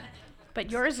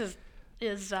 But yours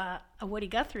is a Woody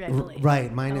Guthrie, I believe.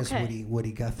 Right, mine Okay. is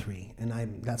Woody Guthrie,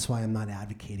 and that's why I'm not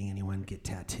advocating anyone get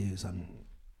tattoos.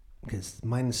 Because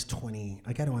mine is 20.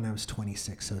 I got it when I was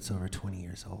 26, so it's over 20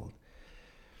 years old.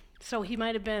 So he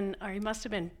might have been, or he must have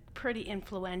been pretty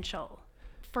influential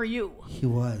for you. He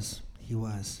was.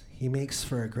 He makes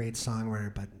for a great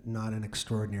songwriter, but not an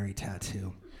extraordinary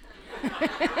tattoo.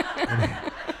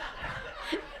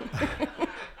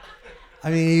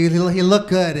 I mean, he looked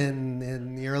good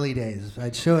in the early days.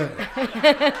 I'd show it.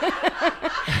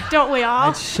 Don't we all?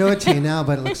 I'd show it to you now,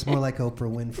 but it looks more like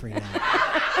Oprah Winfrey now.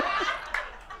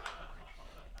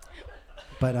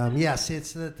 But yes,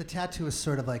 it's the tattoo is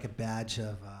sort of like a badge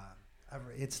of.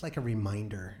 It's like a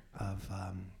reminder of.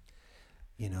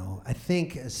 I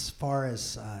think as far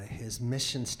as his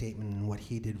mission statement and what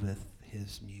he did with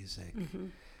his music,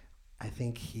 I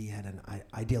think he had an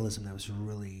idealism that was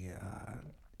really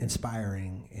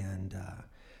inspiring, and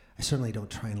I certainly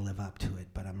don't try and live up to it.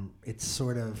 But it's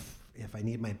sort of, if I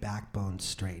need my backbone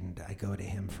straightened, I go to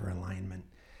him for alignment,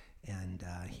 and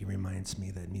he reminds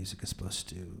me that music is supposed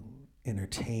to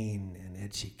entertain and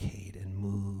educate and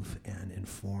move and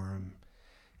inform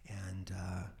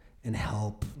and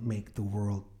help make the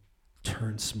world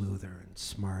turn smoother and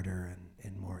smarter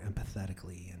and more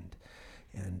empathetically,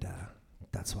 and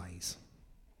that's why he's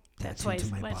tattooed to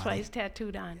my body. That's why he's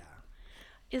tattooed on. Yeah.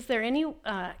 Is there any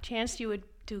chance you would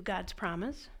do God's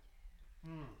Promise?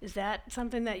 Is that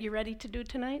something that you're ready to do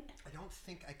tonight? I don't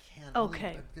think I can.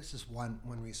 Okay. This is one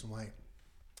reason why.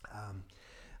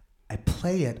 I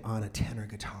play it on a tenor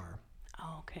guitar.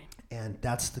 Oh, okay. And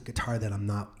that's the guitar that I'm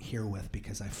not here with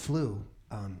because I flew.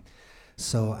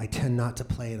 So I tend not to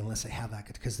play it unless I have that,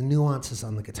 because the nuances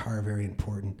on the guitar are very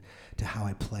important to how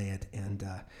I play it, and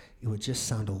it would just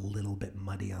sound a little bit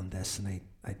muddy on this, and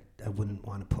I wouldn't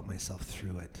want to put myself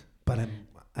through it. But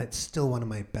it's still one of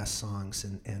my best songs,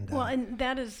 and well, and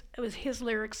it was his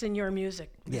lyrics in your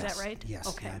music. Is yes, that right? Yes.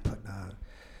 Okay. Yeah, I put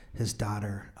his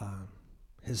daughter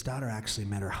actually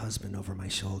met her husband over my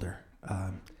shoulder.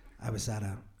 I was at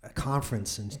a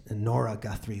conference, and Nora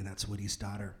Guthrie, that's Woody's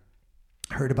daughter,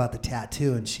 heard about the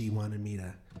tattoo, and she wanted me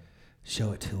to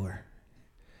show it to her.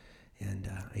 And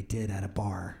I did at a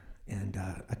bar, and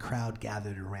a crowd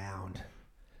gathered around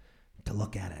to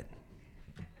look at it.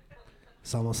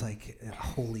 It's almost like a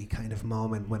holy kind of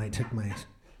moment when I took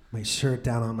my shirt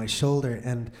down on my shoulder,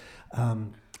 and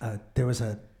there was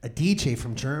a DJ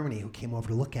from Germany who came over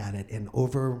to look at it, and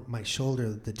over my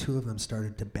shoulder, the two of them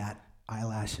started to bat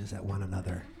eyelashes at one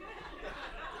another.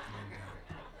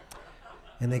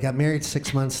 And they got married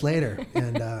 6 months later,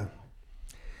 and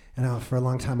for a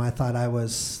long time I thought I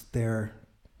was their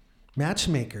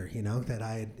matchmaker, that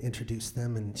I had introduced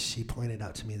them, and she pointed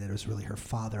out to me that it was really her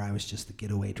father. I was just the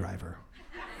getaway driver.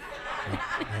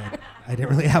 I didn't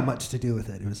really have much to do with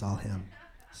it. It was all him.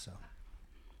 So.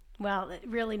 Well,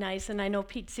 really nice, and I know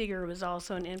Pete Seeger was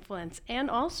also an influence, and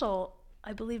also,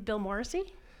 I believe, Bill Morrissey?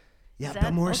 Yeah,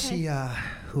 Bill Morrissey,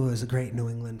 who was a great New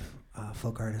England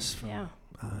folk artist from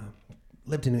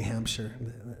lived in New Hampshire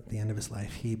at the end of his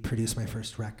life. He produced my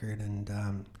first record, and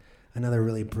another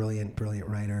really brilliant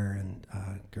writer, and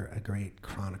a great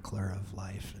chronicler of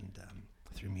life and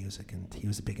through music, and he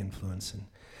was a big influence.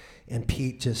 And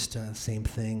Pete, just same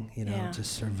thing,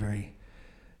 just sort of very,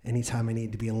 anytime I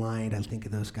need to be aligned, I think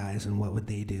of those guys and what would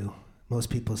they do. Most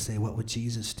people say, what would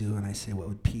Jesus do? And I say, what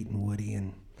would Pete and Woody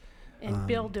and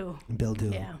Bill do? And Bill do.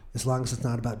 Yeah. As long as it's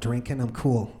not about drinking, I'm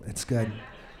cool. It's good.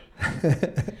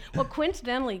 Well,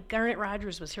 coincidentally, Garnet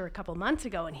Rogers was here a couple months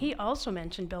ago, and he also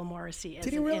mentioned Bill Morrissey as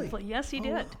an influence. Yes, he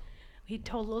did. Wow. He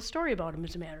told a little story about him,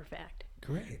 as a matter of fact.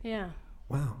 Great. Yeah.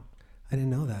 Wow. I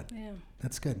didn't know that. Yeah.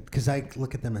 That's good, because I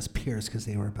look at them as peers because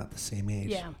they were about the same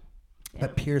age. Yeah.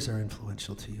 But peers are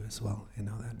influential to you as well. I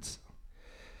know that. So.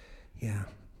 Yeah.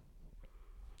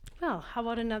 Well, how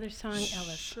about another song,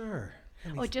 Ellis? Sure.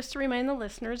 Just to remind the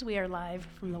listeners, we are live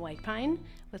from the White Pine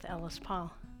with Ellis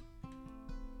Paul.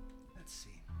 Let's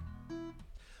see.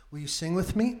 Will you sing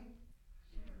with me?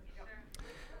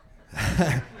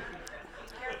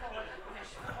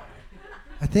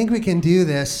 I think we can do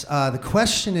this. The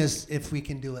question is if we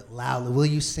can do it loudly. Will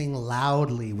you sing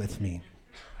loudly with me?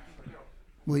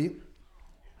 Will you?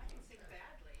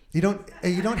 You don't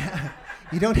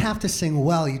have to sing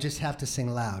well. You just have to sing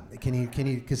loud. Can you?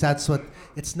 Because that's what.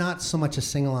 It's not so much a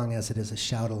sing along as it is a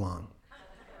shout along.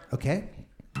 Okay.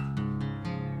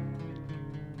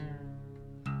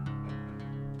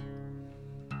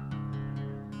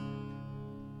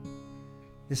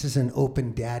 This is an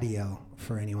open daddy-o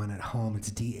for anyone at home.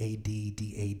 It's D-A-D,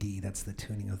 D-A-D. That's the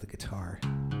tuning of the guitar.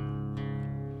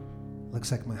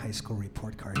 Looks like my high school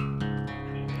report card.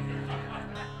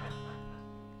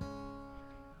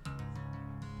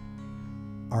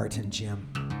 Art and Jim.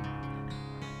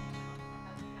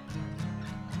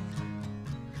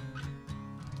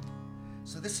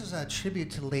 So this is a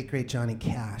tribute to the late, great Johnny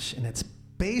Cash, and it's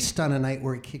based on a night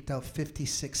where he kicked out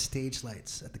 56 stage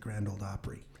lights at the Grand Ole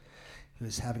Opry. He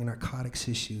was having narcotics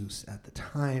issues at the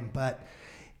time, but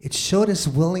it showed his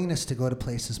willingness to go to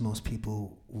places most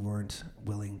people weren't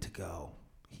willing to go.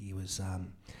 He was,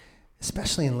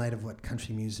 especially in light of what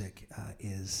country music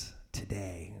is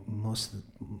today.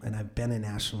 And I've been in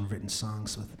Nashville and written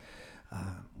songs with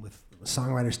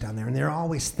songwriters down there, and they're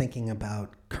always thinking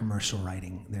about commercial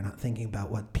writing. They're not thinking about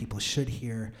what people should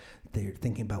hear. They're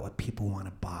thinking about what people want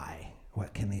to buy.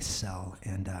 What can they sell?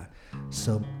 And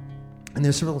and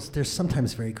there's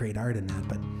sometimes very great art in that,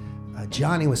 but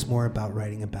Johnny was more about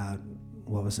writing about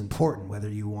what was important, whether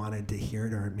you wanted to hear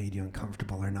it or it made you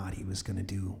uncomfortable or not. He was going to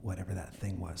do whatever that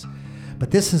thing was.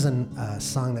 But this is a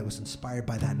song that was inspired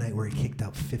by that night where he kicked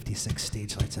out 56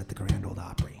 stage lights at the Grand Ole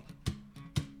Opry.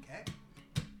 Okay?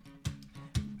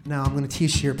 Now I'm going to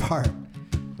teach you your part.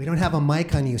 We don't have a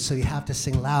mic on you, so you have to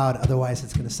sing loud, otherwise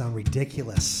it's going to sound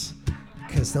ridiculous.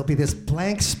 Because there'll be this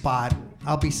blank spot.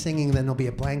 I'll be singing, then there'll be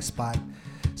a blank spot.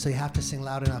 So you have to sing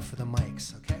loud enough for the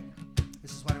mics, okay?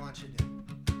 This is what I want you to do.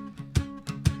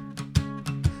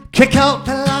 Kick out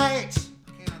the lights.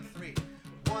 Okay, on 3.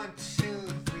 1, 2,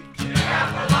 3. Kick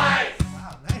out the lights.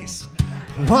 Wow, nice.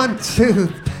 1,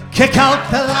 2. Kick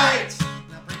out the lights.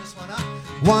 Now bring this one up.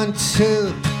 1,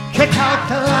 2. Kick out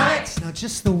the lights. Now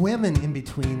just the women in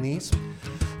between these.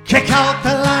 Kick out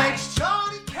the lights.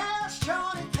 Johnny Cash,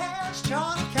 Johnny Cash,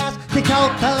 Johnny Cash. Kick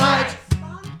out the lights.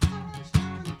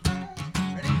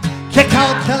 Ready? Kick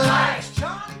out the lights.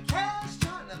 Johnny Cash,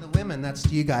 Johnny. Now the women,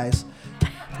 that's you guys.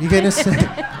 You gonna sing?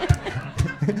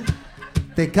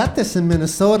 They got this in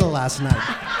Minnesota last night.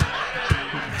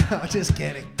 I'm just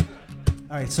kidding.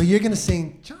 All right, so you're gonna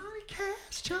sing Johnny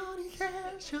Cash, Johnny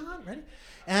Cash, Johnny. Ready?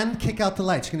 And kick out the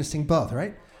lights. You're going to sing both,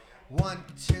 right? 1,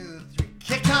 2, 3.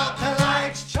 Kick out the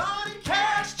lights, Johnny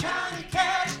Cash, Johnny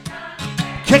Cash.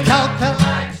 Kick out the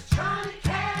lights, Johnny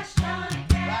Cash, Johnny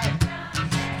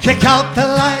Cash. Kick out the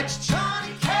lights,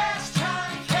 Johnny Cash,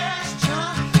 Johnny Cash,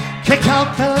 Johnny. Kick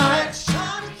out the lights,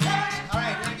 Johnny Cash. All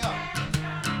right, here we go.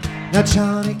 Now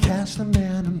Johnny Cash, the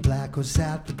man in black, was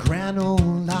at the Grand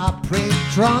Ole Opry,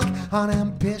 drunk on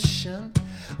ambition,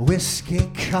 whiskey,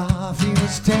 coffee,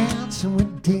 was dancing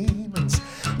with demons.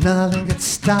 Nothing could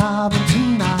stop him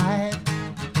tonight.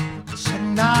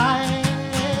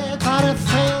 Tonight, thought it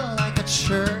felt like a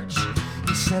church.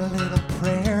 He said a little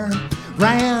prayer,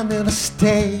 ran to the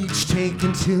stage,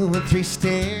 taking 2 and 3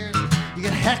 stairs. You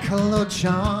could heckle old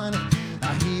John,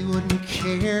 he wouldn't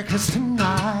care, 'cause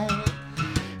tonight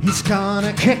he's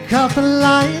gonna kick out the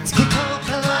lights, kick out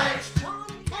the lights,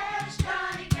 Johnny Cash,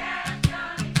 Johnny Cash,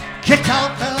 Johnny Cash. Kick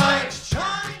out the lights,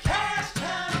 Johnny Cash,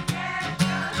 Johnny Cash,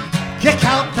 Johnny Cash. Kick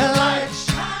out the lights,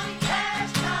 Johnny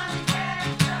Cash, Johnny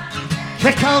Cash, Johnny Cash.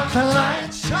 Kick out the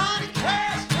lights, Johnny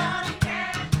Cash, Johnny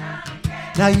Cash, Johnny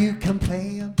Cash. Now you can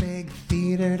play a big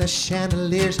theater to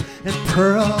chandeliers and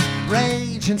pearl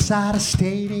rage inside a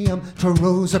stadium to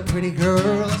rows of pretty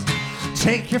girls.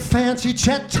 Take your fancy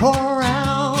jet tour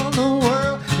around the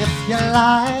world if you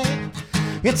like,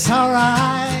 it's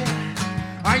alright.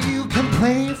 Or you can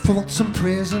play Folsom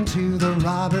Prison to the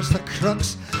robbers, the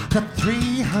crooks, the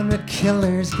 300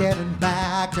 killers getting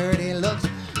back dirty looks.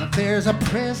 If there's a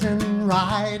prison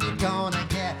ride, you're gonna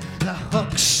get the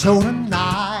hook. So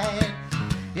tonight,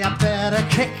 you better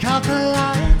kick out the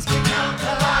lights, kick out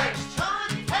the lights,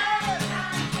 Johnny Cash,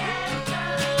 Johnny Cash,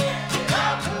 Johnny Cash. Kick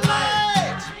out the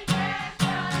lights,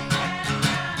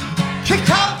 kick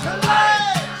out the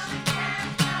lights,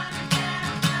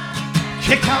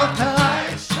 kick out the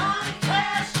lights, Johnny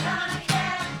Cash, Johnny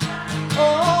Cash, Johnny Cash.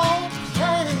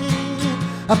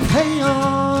 Oh, play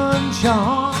on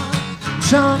John,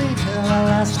 Johnny till the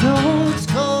last notes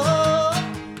go.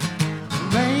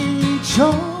 Ray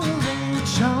John,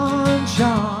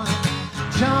 John,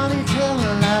 Johnny till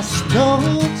the last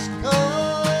notes go.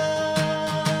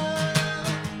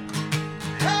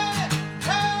 Hey,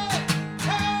 hey,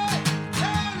 hey,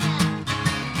 hey.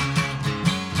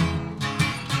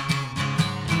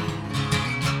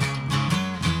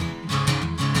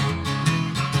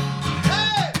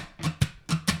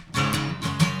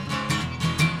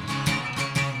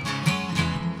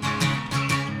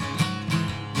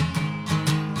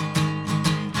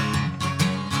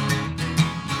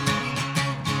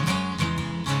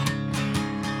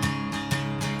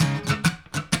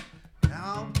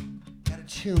 Now, gotta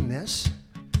tune this,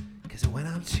 because it went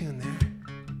out of tune there.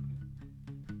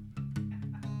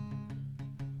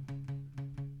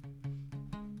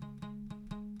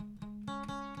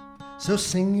 So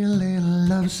sing your little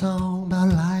love song about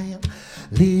lying,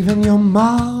 leaving your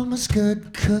mama's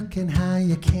good cook and how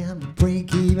you can't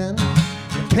break even.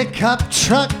 Your pickup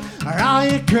truck or all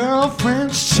your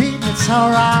girlfriends cheating, it's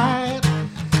alright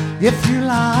if you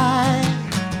lie.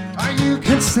 Or you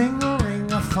can sing the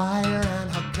ring of fire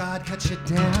and how God cut you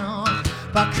down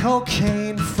by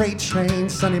cocaine, freight train,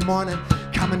 Sunday morning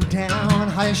coming down.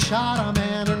 How you shot a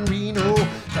man in Reno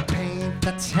to paint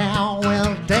the town,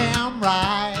 well damn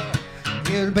right.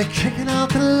 You'll be kicking out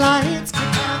the lights, kick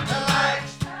out the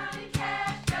lights, Johnny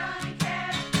Cash, Johnny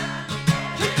Cash, Johnny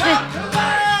Cash. Kick out the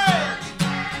lights,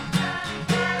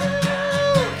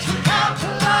 kick out the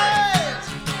lights,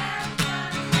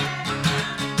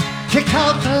 kick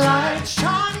out the lights,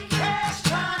 Johnny Cash,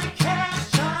 Johnny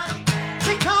Cash, Johnny Cash.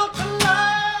 Kick out the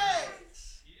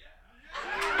lights.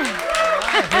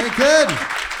 Right, very good.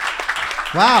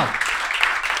 Wow.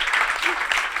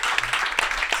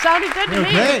 Sounded good to You're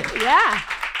me. great. Yeah,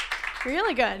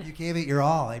 really good. You gave it your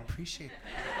all. I appreciate it.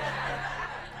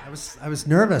 I was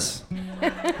nervous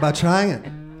about trying it.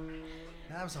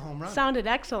 That was a home run. Sounded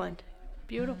excellent.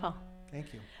 Beautiful.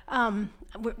 Thank you.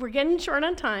 We're getting short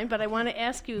on time, but I want to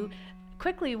ask you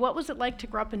quickly, what was it like to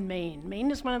grow up in Maine?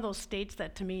 Maine is one of those states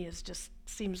that to me is just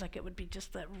seems like it would be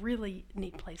just a really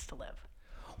neat place to live.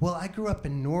 Well, I grew up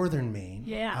in northern Maine.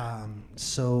 Yeah.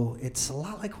 So it's a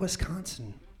lot like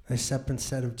Wisconsin, except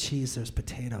instead of cheese, there's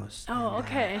potatoes. Oh,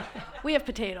 okay. We have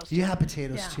potatoes. You have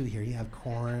potatoes Yeah. too here. You have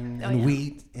corn Oh, and yeah.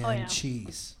 wheat and Oh, yeah.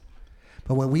 cheese.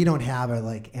 But what we don't have are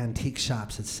like antique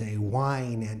shops that say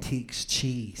wine, antiques,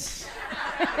 cheese.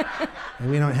 And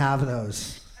we don't have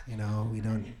those. You know, we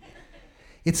don't.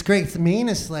 It's great. Maine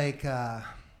is like,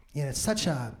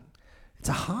 it's it's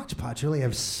a hodgepodge, really. I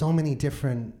have so many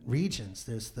different regions.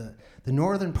 There's the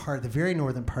northern part, the very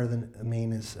northern part of the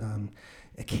Maine is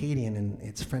Acadian, and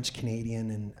it's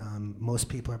French-Canadian, and most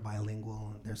people are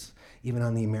bilingual. There's, even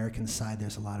on the American side,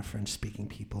 there's a lot of French-speaking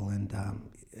people, and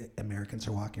Americans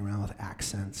are walking around with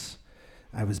accents.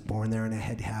 I was born there, and I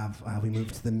had to have, we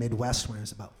moved to the Midwest when I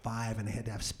was about 5, and I had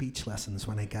to have speech lessons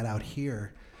when I got out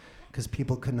here, because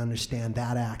people couldn't understand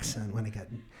that accent when I got,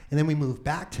 and then we moved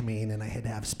back to Maine, and I had to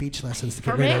have speech lessons to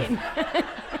get rid of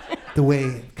the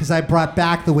way, because I brought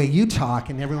back the way you talk,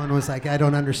 and everyone was like, I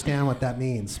don't understand what that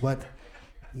means. What,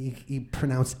 you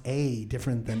pronounce A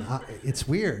different than, it's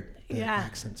weird, the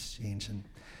accents change.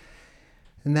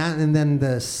 And then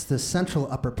the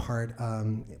central upper part,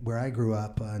 where I grew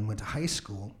up and went to high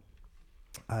school,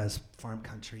 is farm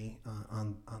country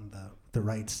on the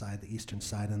right side, the eastern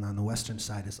side, and on the western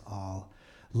side is all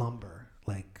lumber,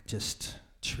 like just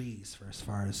trees for as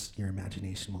far as your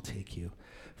imagination will take you,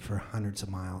 for hundreds of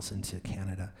miles into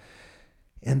Canada.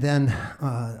 And then,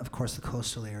 of course, the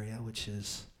coastal area, which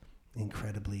is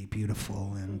incredibly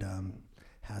beautiful and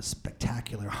has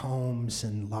spectacular homes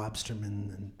and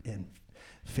lobstermen and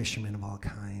fishermen of all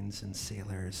kinds and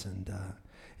sailors, and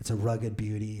it's a rugged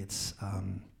beauty. It's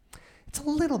a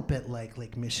little bit like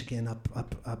Lake Michigan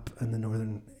up in the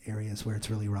northern areas where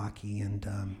it's really rocky, and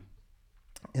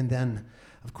then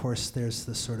of course there's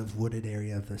the sort of wooded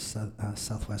area of the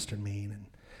southwestern Maine, and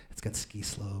it's got ski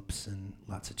slopes and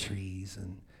lots of trees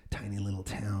and tiny little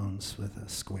towns with a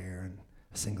square and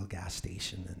a single gas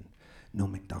station and no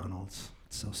McDonald's.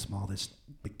 It's so small,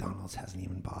 McDonald's hasn't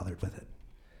even bothered with it.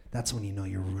 That's when you know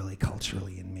you're really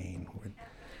culturally in Maine.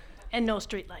 And no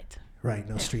streetlights. Right,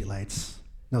 no streetlights,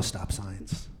 no stop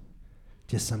signs.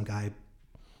 Just some guy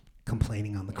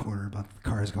complaining on the corner about the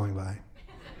cars going by.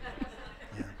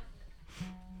 Yeah.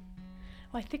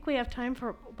 Well, I think we have time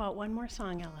for about one more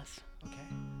song, Ellis. Okay.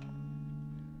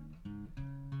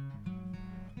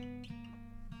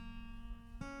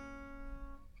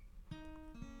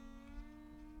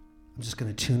 I'm just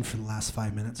going to tune for the last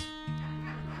 5 minutes.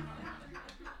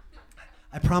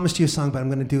 I promised you a song, but I'm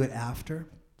going to do it after.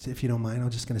 So if you don't mind, I'm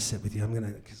just going to sit with you.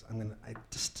 I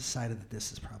just decided that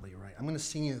this is probably right. I'm going to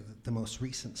sing you the most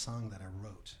recent song that I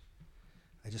wrote.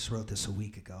 I just wrote this a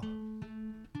week ago.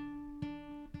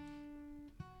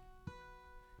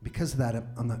 Because of that,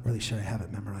 I'm not really sure I have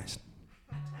it memorized.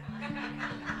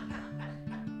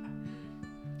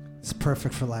 It's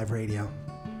perfect for live radio.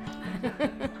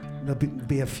 There'll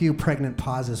be a few pregnant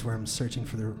pauses where I'm searching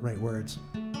for the right words.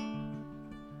 I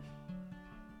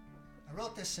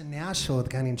wrote this in Nashville with a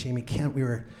guy named Jamie Kent.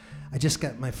 I just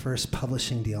got my first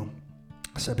publishing deal.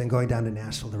 So I've been going down to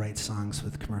Nashville to write songs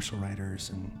with commercial writers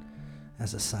and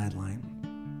as a sideline.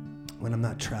 When I'm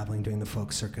not traveling doing the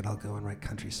folk circuit, I'll go and write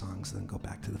country songs, then go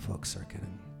back to the folk circuit.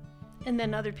 And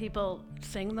then other people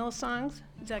sing those songs?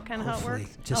 Is that kind of how it Hopefully,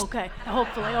 works? just- Okay,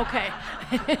 hopefully, okay.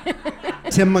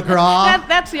 Tim McGraw,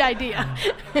 That's the idea.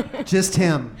 just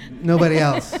him, nobody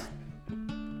else.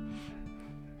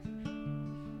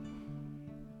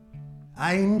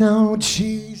 I know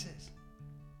Jesus,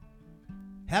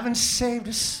 haven't saved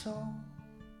a soul,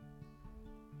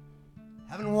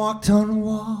 haven't walked on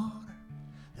water,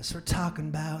 as we're talking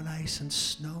about ice and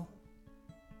snow.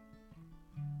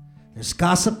 There's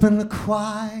gossip in the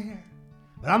choir,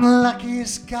 but I'm the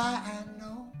luckiest guy I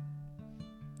know.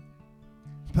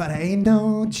 But I ain't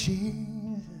no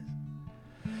Jesus,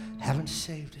 haven't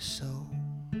saved a soul.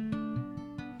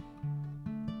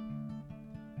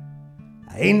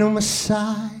 I ain't no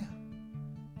Messiah,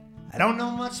 I don't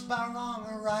know much about wrong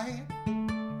or right.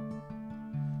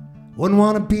 Wouldn't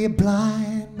want to be a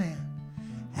blind man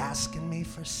asking me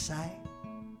for sight.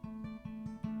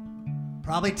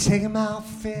 Probably take him out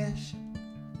fishing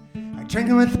or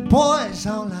drinking with the boys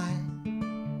all night.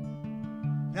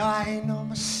 No, I ain't no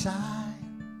Messiah,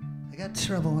 I got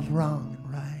trouble with wrong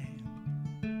and right.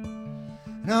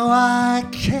 No, I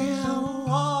can't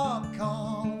walk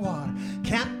on water,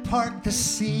 can't part the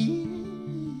sea.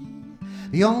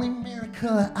 The only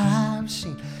miracle that I've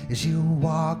seen is you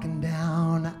walking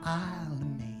down the aisle to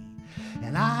me.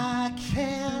 And I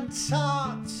can't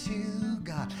talk to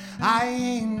God, I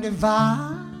ain't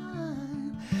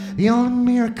divine. The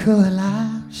only miracle that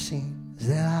I've seen is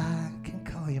that I can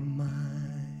call you mine.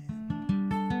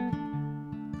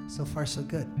 So far, so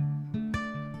good.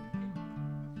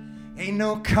 Ain't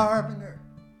no carpenter,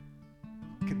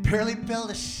 could barely build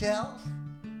a shelf.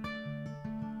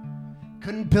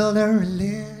 Couldn't build a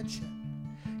religion,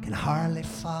 can hardly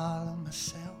follow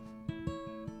myself.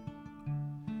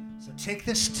 So take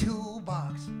this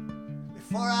toolbox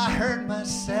before I hurt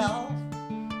myself.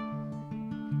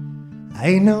 I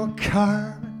ain't no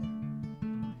carpenter,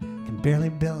 barely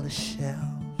build a shelf.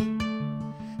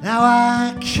 Now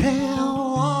I can't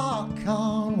walk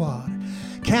on water,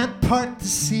 can't part the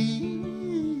sea.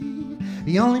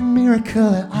 The only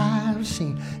miracle that I've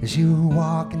seen is you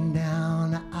walking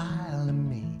down the aisle of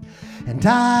me. And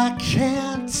I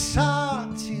can't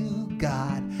talk to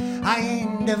God, I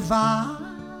ain't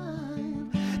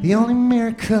divine. The only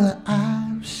miracle that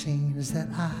I've seen is that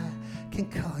I can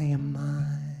call you mine.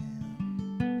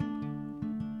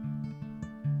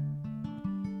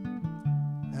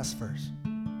 Last verse.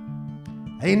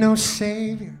 Ain't no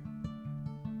savior,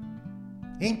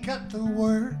 ain't got the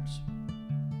words.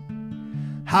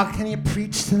 How can you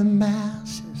preach to the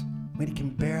masses when you can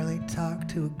barely talk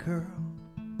to a girl?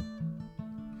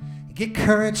 You get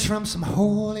courage from some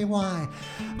holy wine,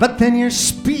 but then your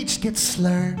speech gets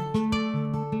slurred.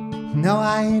 No,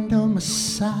 I ain't no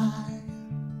Messiah,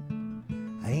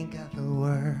 I ain't got the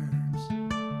words.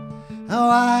 Oh,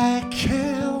 I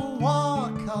can't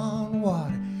walk on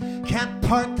water, can't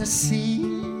part the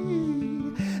sea.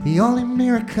 The only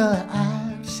miracle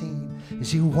I've seen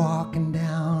is you walking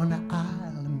down the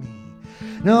aisle of me.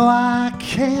 No, I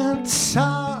can't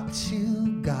talk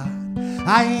to God,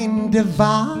 I ain't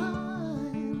divine.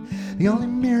 The only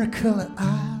miracle that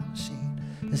I've seen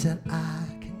is that I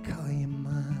can call you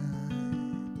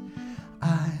mine.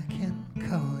 I can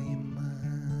call you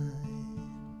mine.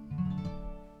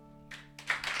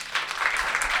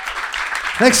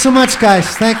 Thanks so much, guys.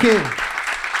 Thank you.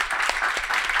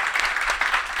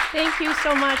 Thank you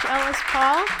so much, Ellis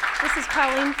Paul. This is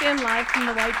Colleen Finn, live from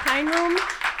the White Pine Room,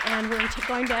 and we're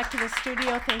going back to the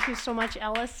studio. Thank you so much,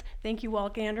 Ellis. Thank you,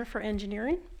 Walt Gander, for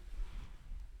engineering.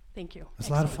 Thank you. It was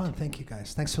a lot of fun. Thank you,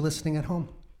 guys. Thanks for listening at home.